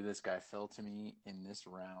can't believe this guy fell to me in this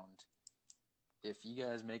round. If you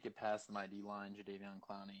guys make it past my D-line, Jadeveon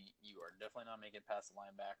Clowney, you are definitely not making it past the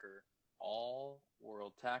linebacker.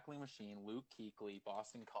 All-world tackling machine, Luke Kuechly,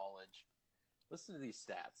 Boston College. Listen to these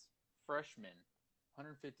stats. Freshman,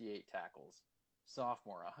 158 tackles.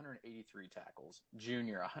 Sophomore, 183 tackles.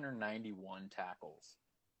 Junior, 191 tackles.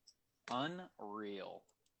 Unreal.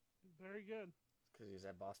 Very good. because he was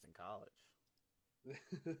at Boston College.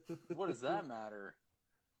 What does that matter?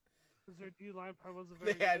 Because their D line probably wasn't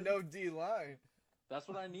very They had good. no D line. That's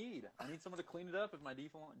what I need. I need someone to clean it up if my D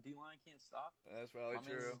line can't stop. That's probably I mean,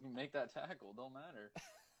 true. you make that tackle. Don't matter.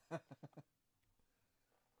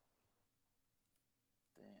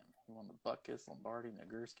 Damn. He won the Butkus, Lombardi,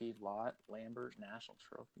 Nagurski, Lott, Lambert, National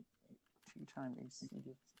Trophy. 2-time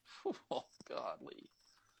ACC. Oh, godly.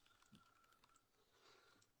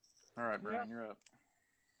 All right, Brian, you're up.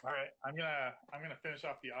 All right, I'm gonna finish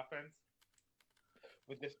off the offense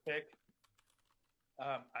with this pick.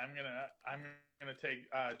 I'm gonna take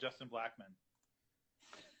Justin Blackman.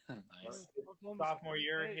 Nice. Sophomore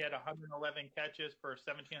year, he had 111 catches for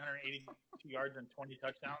 1,782 yards and 20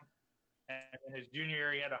 touchdowns. And in his junior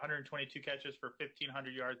year, he had 122 catches for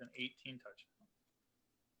 1,500 yards and 18 touchdowns.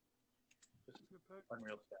 Just Good pick.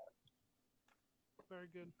 unreal stat. Very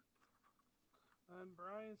good. And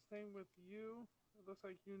Brian, staying with you. It looks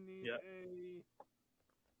like you need Yeah. a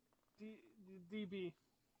DB.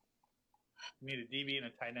 You need a DB and a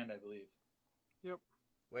tight end, I believe.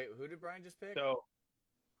 Wait, who did Brian just pick? So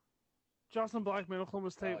Jocelyn Blackman,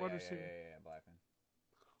 Oklahoma State, oh, wide yeah, receiver. yeah, Blackman.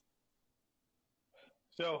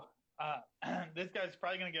 So this guy's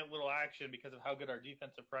probably going to get a little action because of how good our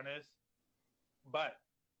defensive front is. But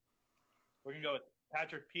we're going to go with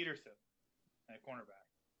Patrick Peterson at cornerback.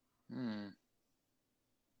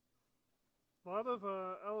 A lot of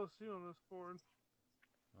LSU on this board.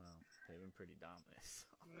 Well, they've been pretty dominant. So.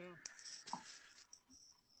 Yeah.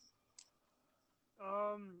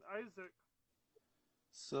 Isaac.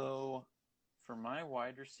 So, for my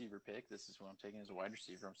wide receiver pick, this is who I'm taking as a wide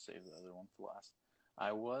receiver. I'm save the other one for last.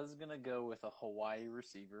 I was going to go with a Hawaii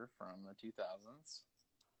receiver from the 2000s,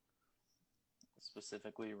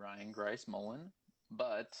 specifically Ryan Grice Mullen,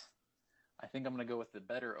 but I think I'm going to go with the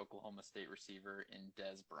better Oklahoma State receiver in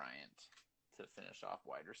Dez Bryant to finish off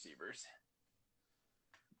wide receivers.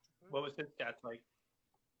 What was his stats like?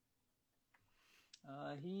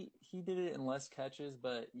 He did it in less catches,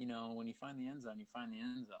 but you know when you find the end zone, you find the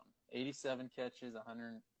end zone. 87 catches,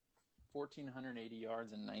 1,480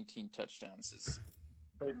 yards, and 19 touchdowns. Is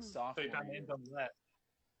So you sophomore found the year. end zone left.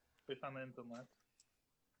 So you found the end zone left.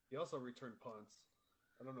 He also returned punts.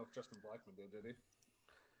 I don't know if Justin Blackman did he? He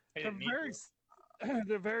They're didn't need very, to.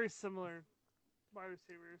 they're very similar wide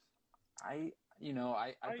receivers. I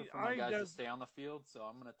prefer my guys to stay on the field, so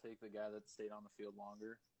I'm going to take the guy that stayed on the field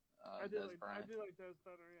longer. I do Dez Bryant. like Dez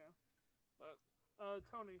better, yeah. But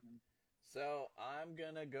Tony. So I'm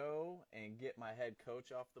gonna go and get my head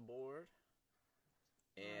coach off the board,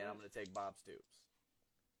 and I'm gonna take Bob Stoops.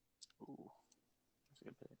 Ooh, that's a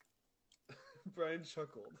good pick. Brian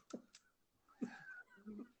chuckled.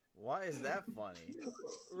 Why is that funny?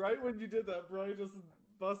 Right when you did that, Brian just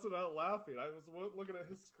busted out laughing. I was looking at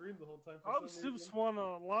his screen the whole time. Bob Stoops won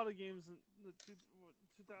a lot of games in the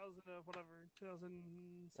 2007.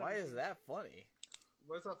 Why is that funny?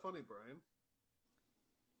 Why is that funny, Brian?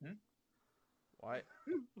 Why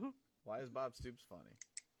is Bob Stoops funny?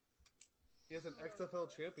 He has an XFL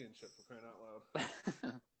championship for crying out loud.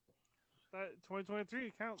 That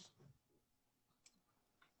 2023 counts.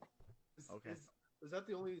 Okay. Is that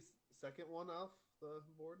the only second one off the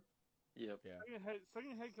board? Yep. Yeah.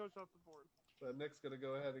 Second head coach off the board. So Nick's gonna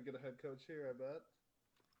go ahead and get a head coach here, I bet.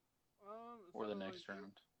 Or the something next like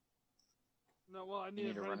round. No, well, I You need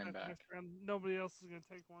need a a running running back back. next round. Nobody else is going to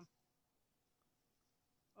take one.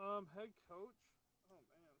 Head coach. Oh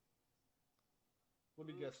man. Let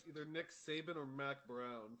me guess. Either Nick Saban or Mac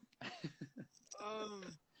Brown.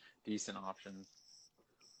 Decent options.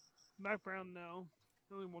 Mac Brown, no.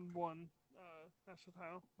 He only won one national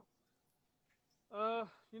title.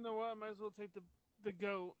 You know what? I might as well take the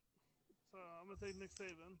GOAT. So I'm gonna take Nick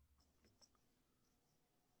Saban.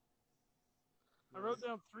 I wrote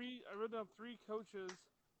down three coaches,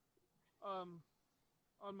 on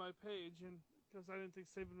my page, and because I didn't think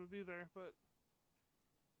Saban would be there, but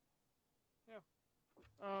yeah.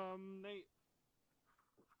 Nate.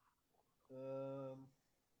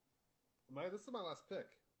 This is my last pick.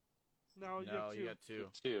 No, you have two. you got two.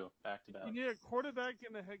 Two back to back. You need a quarterback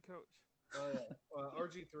and a head coach. Oh yeah,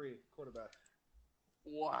 RG3 quarterback,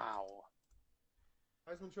 Wow.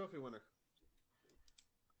 Heisman Trophy winner.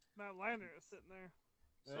 Matt Leinart is sitting there.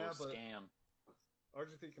 So Yeah, but scam.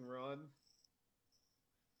 RG3 can run.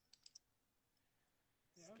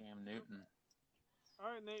 Yeah. Scam Newton.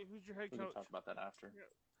 All right, Nate. Who's your head We can coach? talk about that after.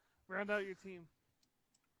 Round out your team.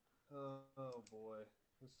 Oh boy,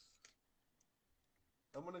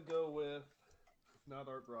 I'm gonna go with not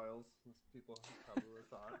Art Briles, as people probably would have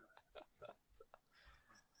thought,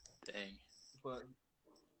 Dang. but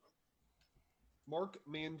Mark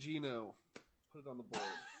Mangino. Put it on the board.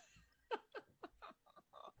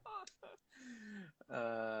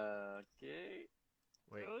 Okay.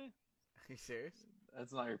 Wait, Really? are you serious?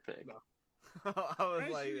 That's not your pick. No. I was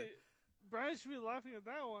like, Brian should be laughing at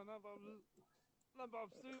that one, not Bob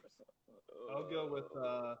Stoops. I'll go with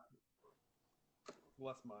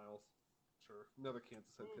Les Miles. Sure, another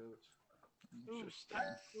Kansas head coach. Interesting.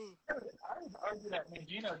 Ooh. I would argue that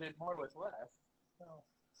Mangino did more with less. So.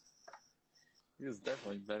 He was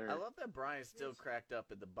definitely better. I love that Brian's still cracked up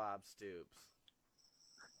at the Bob Stoops.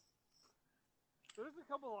 There's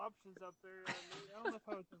a couple options up there. I don't know if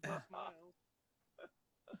I would just Les Miles.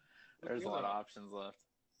 There's a lot of options left.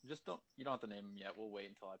 Just don't. You don't have to name them yet. We'll wait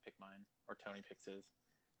until I pick mine or Tony picks his.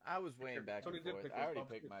 I was weighing back Tony and did forth. pick I already Bob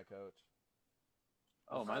picked Stoops. my coach.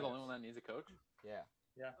 Oh, am I the only one that needs a coach? Yeah.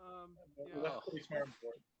 Yeah. That's pretty smart.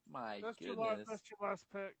 My That's your goodness. last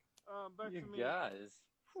pick. Back You to me. guys.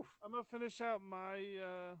 I'm gonna finish out my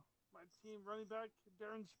my team running back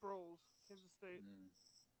Darren Sproles, Kansas State.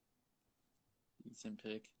 Decent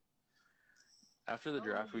pick. After the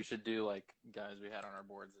draft, we should do like guys we had on our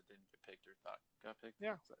boards that didn't get picked or thought got picked.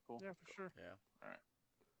 Yeah. Is that cool? Yeah, for sure. Yeah. All right.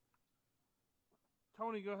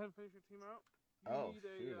 Tony, go ahead and finish your team out. Oh,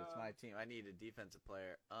 shoot, it's my team. I need a defensive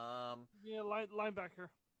player. Yeah, linebacker.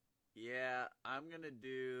 Yeah, I'm going to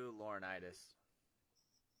do Laurinaitis.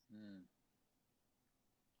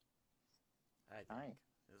 I think.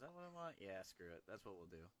 Is that what I want? Yeah, screw it. That's what we'll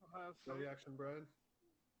do. No reaction, Brian.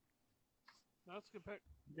 That's a good pick.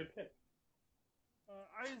 Good pick.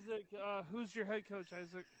 Isaac, who's your head coach,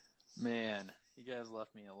 Isaac? Man, you guys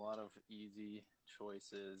left me a lot of easy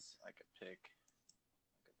choices. I could pick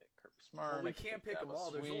Kirby Smart. Well, we can't pick them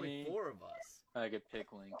all. There's only 4 of us. I could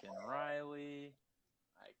pick Lincoln Riley.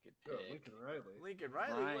 I could Oh, pick Lincoln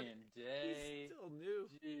Riley. Ryan Day. He's still new.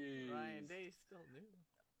 Jeez. Ryan Day's still new.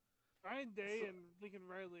 Ryan Day and Lincoln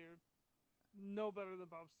Riley are no better than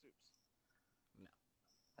Bob Stoops. No.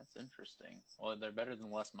 That's interesting. Well, they're better than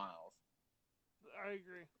Les Miles. I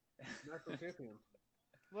agree. National champion.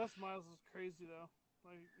 Les Miles is crazy though.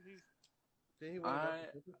 Like he's. Did he win a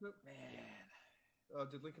national championship? Man.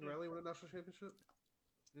 Did Lincoln Riley win a national championship?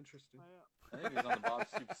 Interesting. I think he was on the Bob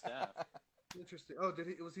Stoops staff. Interesting. Oh,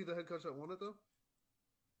 was he the head coach that won it though?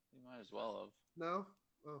 He might as well have. No.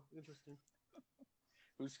 Oh, interesting.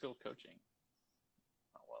 Who's still coaching?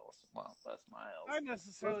 Oh, well, Les Miles. I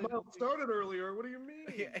necessarily Miles started earlier. What do you mean?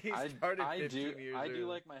 He started 15 years I do early.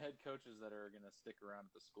 like my head coaches that are going to stick around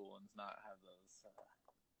at the school and not have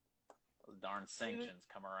those darn sanctions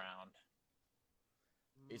come around.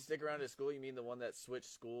 You stick around at school, you mean the one that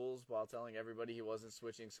switched schools while telling everybody he wasn't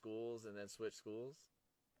switching schools and then switched schools?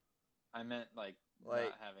 I meant like not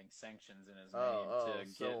having sanctions in his name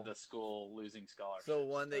to get the school losing scholarships. So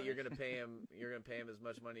one that you're gonna pay him as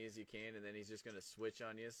much money as you can, and then he's just gonna switch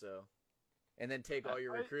on you. So, and then take all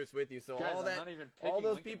your recruits with you. So guys, all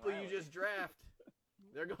those Lincoln people Riley. you just draft,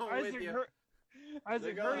 they're going Isaac, with you.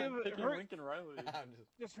 Isaac, Picking Lincoln Riley.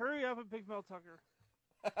 just hurry up and pick Mel Tucker.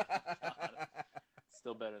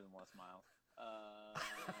 Still better than Les Miles.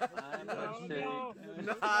 I'm No, gonna take. no.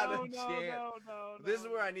 Not No, a no, chance. no, This is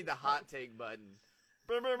where I need the hot take button.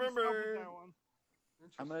 Stop with that one.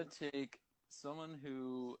 I'm gonna take someone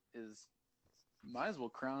who is might as well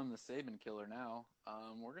crown him the Saban killer now.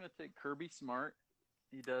 We're gonna take Kirby Smart.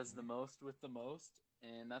 He does the most with the most,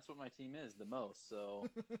 and that's what my team is, the most. So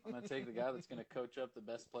I'm going to take the guy that's going to coach up the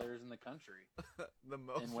best players in the country The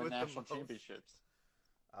most and win with national the most. championships.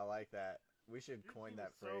 I like that. We should Your coin team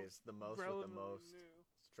that is so phrase. The most with the relevantly most. new.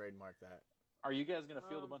 Let's trademark that. Are you guys going to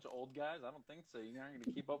field a Um, bunch of old guys? I don't think so. You're not going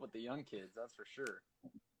to keep up with the young kids, that's for sure.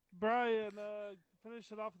 Brian,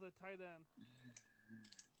 finish it off with a tight end.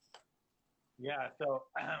 Yeah, so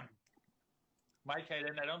my tight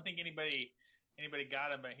end, I don't think anybody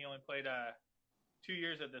got him, but he only played 2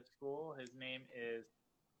 years at this school. His name is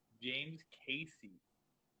James Casey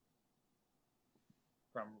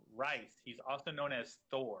from Rice. He's also known as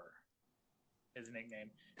Thor, his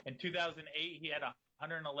nickname. In 2008, he had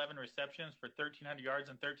 111 receptions for 1,300 yards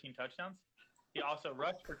and 13 touchdowns. He also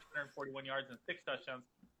rushed for 241 yards and 6 touchdowns.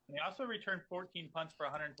 And he also returned 14 punts for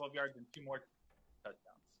 112 yards and 2 more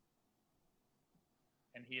touchdowns.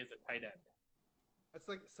 And he is a tight end. That's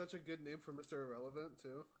like such a good name for Mr. Irrelevant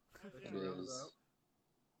too. Like, It you rounded is. out.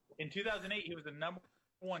 In 2008, he was the number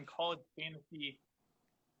 1 college fantasy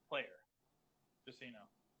player. Just so you know.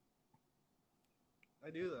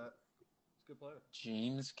 I knew that. It's a good player.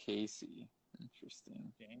 James Casey.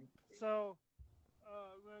 Interesting. James So,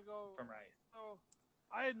 I'm gonna go. from Rice. So,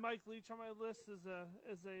 I had Mike Leach on my list as a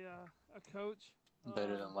coach.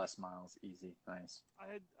 Better than Les Miles. Easy. Nice. I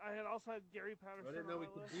had also had Gary Patterson. I didn't know on we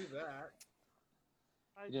my could list. do that.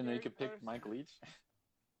 I had You didn't know you Gary could pick Patterson- Mike Leach?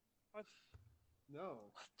 What?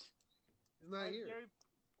 No. He's I not had here.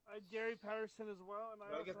 I had Gary Patterson as well, and I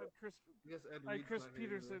Well, I also guess- had Chris. I guess Ed I had Reed's Chris not here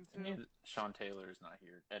either. Peterson too. And Sean Taylor is not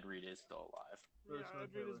here. Ed Reed is still alive. Yeah, Sean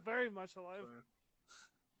Ed Reed is Taylor. very much alive. Sorry.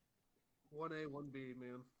 1A, 1B,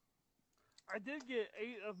 man. I did get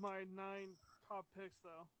 8 of my 9 top picks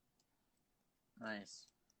though. Nice.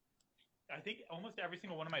 I think almost every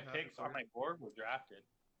single one of my Yeah, picks on my board was drafted.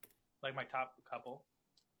 Like my top couple.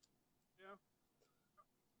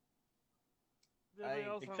 Did anybody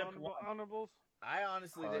else have except one. honorables? I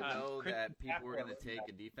honestly didn't know Chris that people were McCaffrey going to was take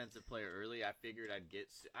a defensive player early. I figured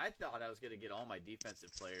I thought I was going to get all my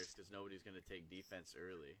defensive players because nobody's going to take defense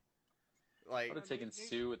early. I Like, would have taken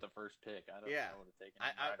Sue with the first pick. I would have taken him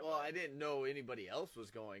right well, away. I didn't know anybody else was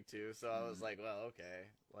going to, so I was Mhm. like, well, okay.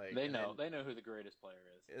 Like They and know. then- They know who the greatest player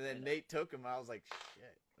is. And then They know. Nate took him. I was like,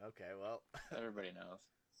 shit. Okay, well, Everybody knows.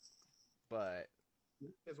 but He's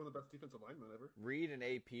one of the best defensive linemen ever. Reed and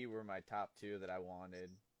AP were my top 2 that I wanted.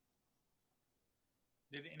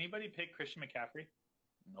 Did anybody pick Christian McCaffrey?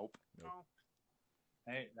 Nope. No.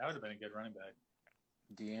 Hey, that would have been a good running back.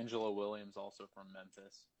 D'Angelo Williams, also from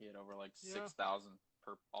Memphis. He had over like Yeah. 6,000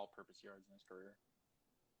 all-purpose yards in his career.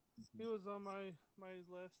 He was on my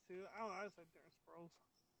list too. I don't know. I just like Darren Sproles.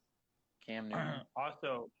 Cam Newton.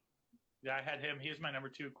 Also, yeah, I had him. He was my number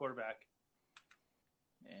 2 quarterback.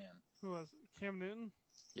 Man. Who was it? Cam Newton?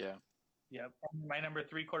 Yeah. Yep. My number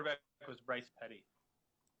 3 quarterback was Bryce Petty.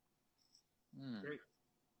 Hmm. Great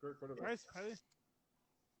quarterback. Bryce Petty?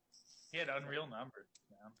 He had unreal numbers.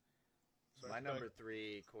 Man. My number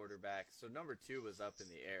 3 quarterback. So number 2 was up in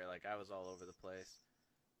the air. Like, I was all over the place.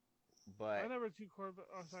 My But number 2 quarterback.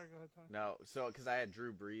 Oh, sorry. Go ahead, Tony. no, so because I had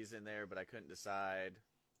Drew Brees in there, but I couldn't decide.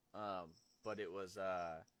 But it was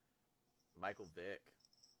Michael Vick.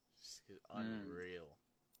 He's unreal.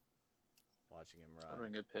 Watching him That run. would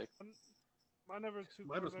have been a good pick. My number 2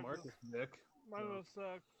 Mine was quarterback Marcus Nick. Mine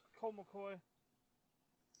was Colt McCoy.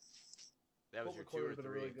 That was Colt your McCoy 2 or would've been a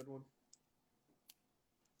 3. really good one.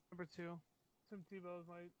 Number 2. Tim Tebow is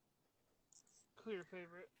my clear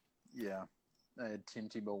favorite. Yeah. I had Tim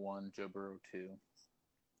Tebow 1, Joe Burrow 2.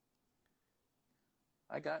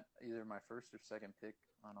 I got either my first or second pick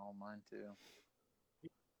on all mine, too.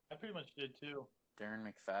 I pretty much did too. Darren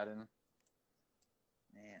McFadden.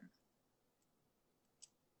 Man.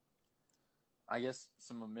 I guess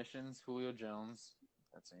some omissions. Julio Jones.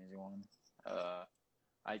 That's an easy one.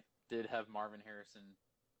 I did have Marvin Harrison,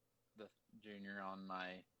 the junior, on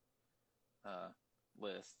my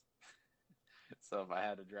list. So if I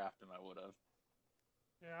had to draft him, I would have.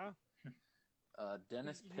 Yeah.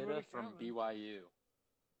 Dennis You Pitta would've from counted. BYU.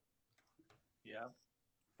 Yeah.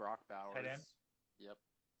 Brock Bowers. Tight end? Yep.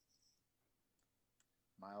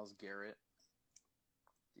 Miles Garrett.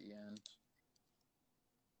 The end.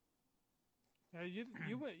 Yeah,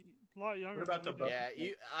 you went a lot younger. What about than the me.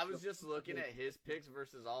 Yeah, I was just looking at his picks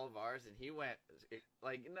versus all of ours, and he went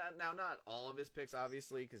like not all of his picks,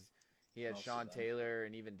 obviously, because he had Most of Sean them. Taylor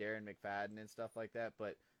and even Darren McFadden and stuff like that,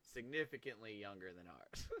 but significantly younger than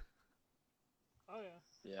ours. Oh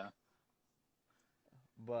yeah. Yeah.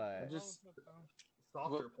 But Just-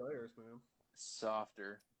 Softer players, man.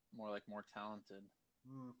 Softer. More talented.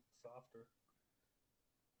 Softer.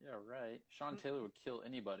 Yeah, right. Sean Taylor would kill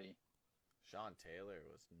anybody. Sean Taylor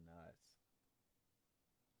was nuts.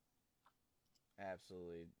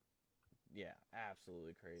 absolutely, yeah,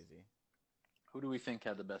 absolutely crazy. Who do we think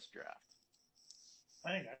had the best draft?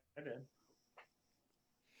 I think I did.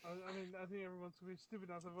 I mean, I think everyone's gonna be stupid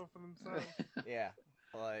not to vote for themselves. Yeah,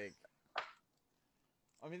 like,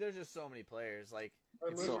 I mean, there's just so many players. Like,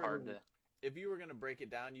 It's so hard to. if you were gonna break it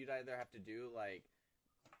down, you'd either have to do like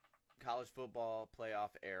college football playoff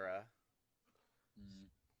era, My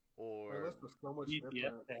or list was so much ETF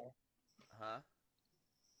different. there. huh?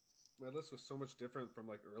 My list was so much different from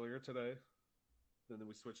like earlier today. And then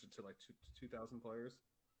we switched it to like 2,000 players.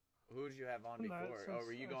 Who did you have on No, before? it's Oh,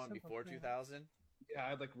 were you going simple before thing. 2000? Yeah, I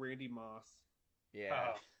had like Randy Moss.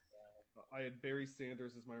 Yeah, I had Barry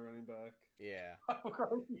Sanders as my running back. yeah. Of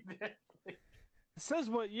course you did. It says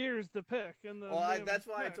what years to pick, and Well, that's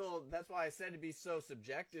why that's why I said it'd be so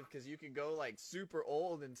subjective, because you could go like super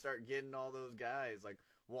old and start getting all those guys like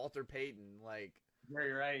Walter Payton, like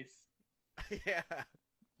Jerry Rice. yeah.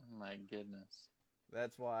 Oh my goodness.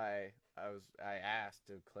 That's why I asked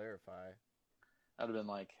to clarify. I'd have been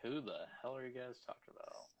like, who the hell are you guys talking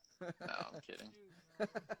about? No, I'm kidding.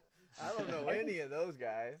 I don't know any of those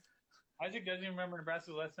guys. Isaac doesn't even remember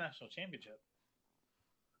Nebraska's last national championship.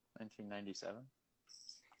 1997.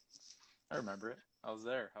 I remember it. I was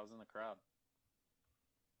there. I was in the crowd.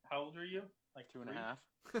 How old were you? Like 2.5.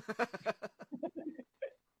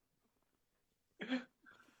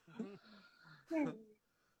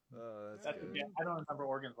 Oh, that's That's good. yeah, I don't remember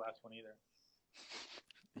Oregon's last one either.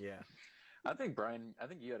 Yeah. I think Brian. I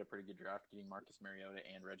think you had a pretty good draft. Getting Marcus Mariota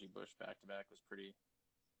and Reggie Bush back to back was pretty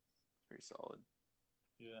solid.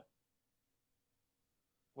 Yeah.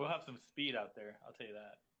 We'll have some speed out there. I'll tell you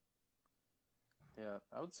that. Yeah,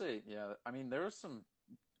 I would say. Yeah, I mean there was some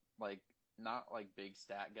like not like big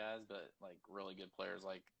stat guys, but like really good players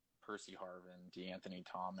like Percy Harvin, DeAnthony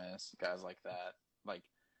Thomas, guys like that, like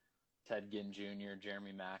Ted Ginn Jr.,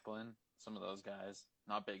 Jeremy Maclin, some of those guys.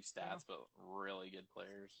 Not big stats, but really good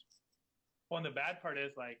players. Well, and the bad part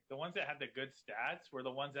is like the ones that had the good stats were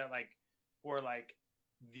the ones that were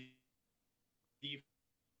the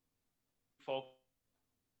folk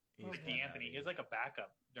like D'Anthony. He was like a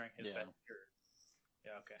backup during his best year.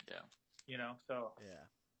 Yeah. Okay. Yeah. You know. So. Yeah.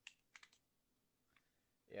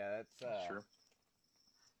 Yeah, that's true.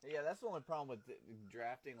 Yeah, that's the only problem with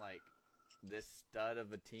drafting like this stud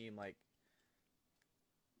of a team. Like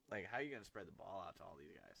how are you gonna spread the ball out to all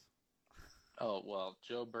these guys? Oh well,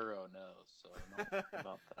 Joe Burrow knows. So I know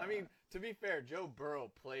about that. I mean, to be fair, Joe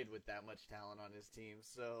Burrow played with that much talent on his team,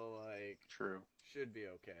 so like, true, should be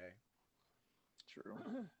okay. True.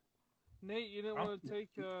 Nate, you didn't want to take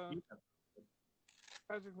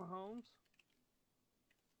Patrick Mahomes?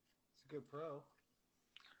 It's a good pro.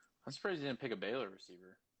 I'm surprised he didn't pick a Baylor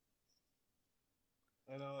receiver.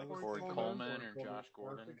 I know. Like I was Corey thinking Coleman or Josh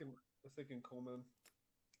Gordon. I was thinking Coleman.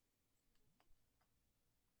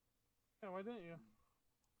 Yeah, why didn't you?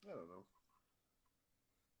 I don't know.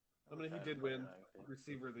 I mean, he did win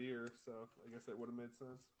receiver of the year, so I guess that would have made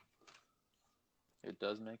sense. It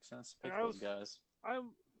does make sense to pick Yeah, those guys.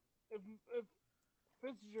 If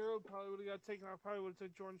Fitzgerald probably would have got taken, I probably would have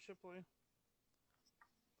took Jordan Shipley,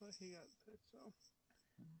 but he got picked. So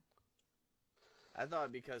I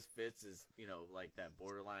thought because Fitz is, like that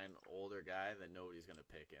borderline older guy, that nobody's gonna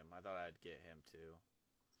pick him. I thought I'd get him too.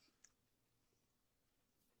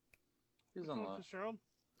 He was on the. Fitzgerald.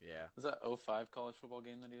 Was Yeah. that 05 college football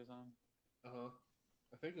game that he was on?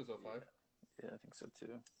 I think it was 05. Yeah, I think so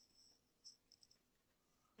too.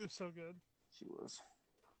 He was so good. He was.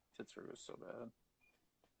 Pittsburgh was so bad.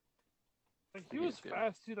 Like he was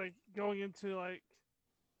fast too. Like going into like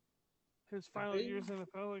his final years in the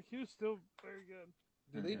NFL, like he was still very good.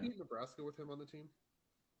 Did they beat Nebraska with him on the team?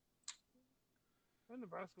 And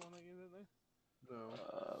Nebraska won that game, didn't they? No.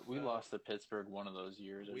 We lost to Pittsburgh one of those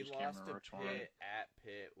years. I We just can't lost remember to which one. Pitt at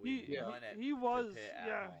Pitt. He was Pitt at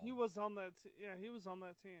yeah, home. he was on that. He was on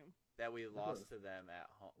that team. That we lost to them at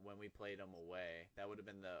home when we played them away. That would have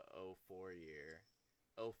been the 04 year.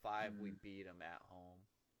 05 we beat them at home.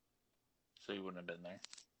 So he wouldn't have been there.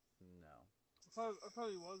 No. I thought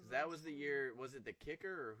he was. That was the year. Was it the kicker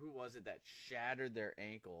or who was it that shattered their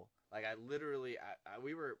ankle? Like I literally,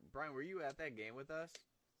 we were. Brian, were you at that game with us?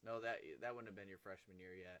 No, that wouldn't have been your freshman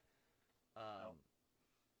year yet.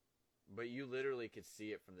 But you literally could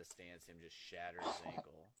see it from the stands. Him just shatter his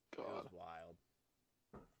ankle. God. It was wild.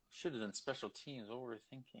 Should have done special teams. What were we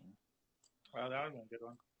thinking? Well, that would have been a good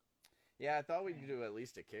one. Yeah, I thought we'd do at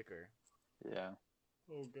least a kicker. Yeah.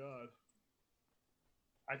 Oh, God.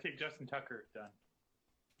 I take Justin Tucker. Done.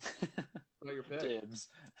 Not your pick. Dibs.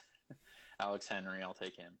 Alex Henry. I'll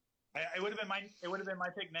take him. It would have been my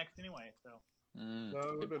pick next anyway. So No, it would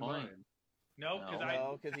have good been point. mine. No, because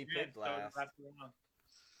No. he did, picked so last. that's the one.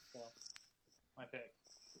 So, my pick.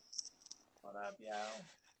 What up, yo?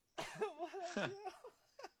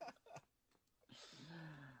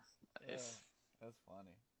 Nice. That's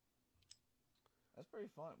funny. That's pretty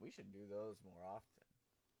fun. We should do those more often.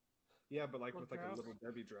 Yeah, but like What with like a draft? Little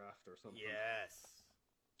Debbie draft or something. Yes.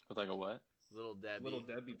 With like a what? Little Debbie. Little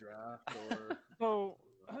Debbie draft or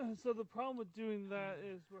So the problem with doing that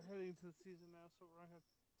is we're heading to the season now, so we're gonna have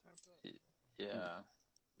to type that. Yeah.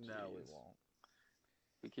 No, we Jeez. won't.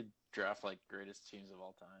 We could draft like greatest teams of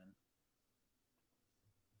all time.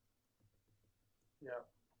 Yeah.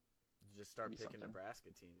 Just start Be picking something. Nebraska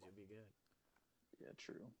teams. You'll be good. Yeah,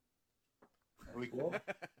 true. Are we cool?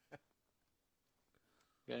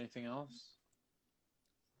 Got anything else?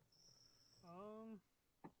 I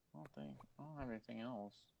don't have anything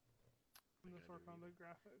else. I'm just work on the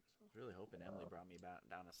graphics. I was really hoping Emily brought me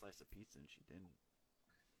down a slice of pizza, and she didn't.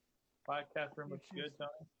 Podcast room looks good,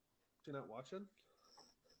 Tony. you're not watching?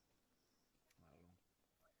 I don't know.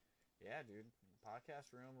 Yeah, dude.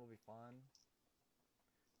 Podcast room will be fun.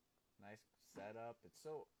 Nice setup. It's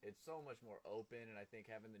so much more open, and I think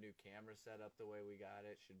having the new camera set up the way we got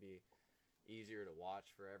it should be easier to watch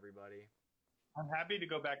for everybody. I'm happy to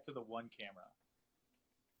go back to the one camera.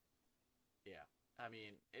 Yeah, I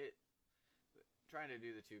mean trying to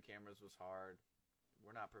do the two cameras was hard.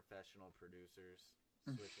 We're not professional producers.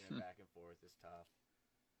 Switching it back and forth is tough.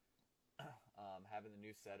 Having the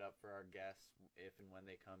new setup for our guests, if and when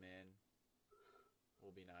they come in,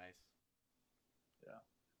 will be nice. Yeah.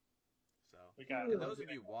 So, We got and those of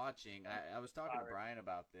you watching, I was talking to Brian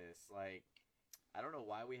about this. Like, I don't know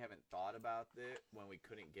why we haven't thought about it when we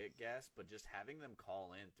couldn't get guests, but just having them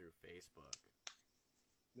call in through Facebook.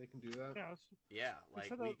 They can do that. Yeah, Yeah, like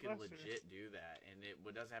said we that can last year. legit do that, and it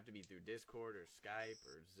doesn't have to be through Discord or Skype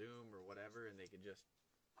or Zoom or whatever, and they can just.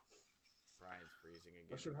 Brian's freezing again.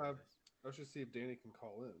 I should see if Danny can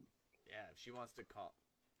call in. Yeah, if she wants to call,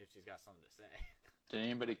 if she's got something to say. Did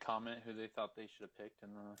anybody comment who they thought they should have picked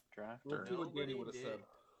in the draft? Let's see Or... what Danny Nobody would have did. said.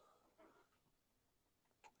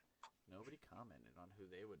 Nobody commented on who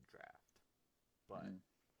they would draft, but Mhm.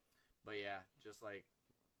 but yeah, just like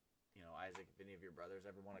Isaac, if any of your brothers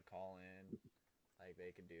ever want to call in, like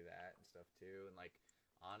they could do that and stuff too. And like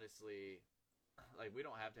honestly, like we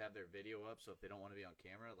don't have to have their video up, so if they don't want to be on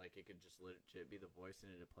camera, like it could just legit be the voice in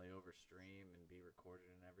it to play over stream and be recorded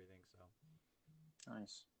and everything. So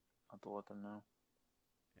Nice. I'll have to let them know.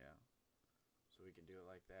 yeah, so we can do it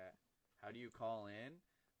like that. How do you call in?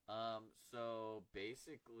 So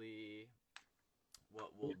basically,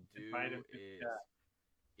 what we'll do Invite 'em to is, chat.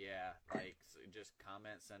 yeah, like so just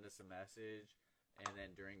comment, send us a message, and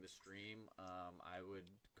then during the stream, I would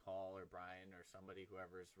call, or Brian or somebody,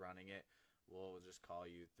 whoever's running it, will just call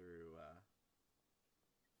you through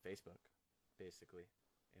Facebook, basically,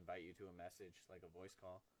 invite you to a message, like a voice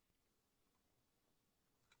call.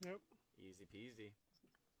 Yep. Easy peasy.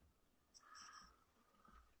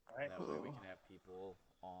 All right. That way we can have people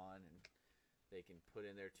on and they can put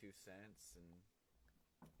in their 2 cents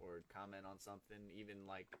or comment on something. Even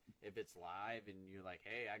like if it's live and you're like,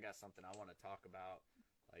 hey, I got something I want to talk about,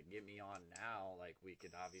 like get me on now. Like we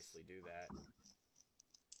could obviously do that.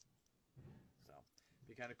 So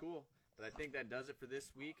be kind of cool. But I think that does it for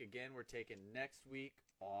this week. Again, we're taking next week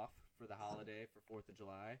off for the holiday for 4th of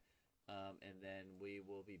July. And then we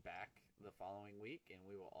will be back the following week, and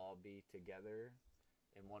we will all be together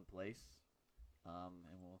in one place, and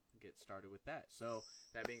we'll get started with that. So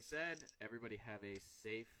that being said, everybody have a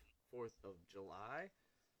safe 4th of July.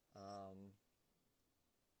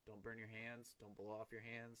 Don't burn your hands. Don't blow off your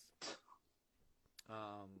hands.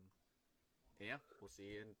 Yeah, we'll see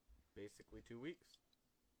you in basically 2 weeks.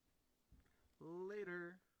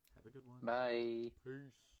 Later. Have a good one. Bye.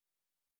 Peace.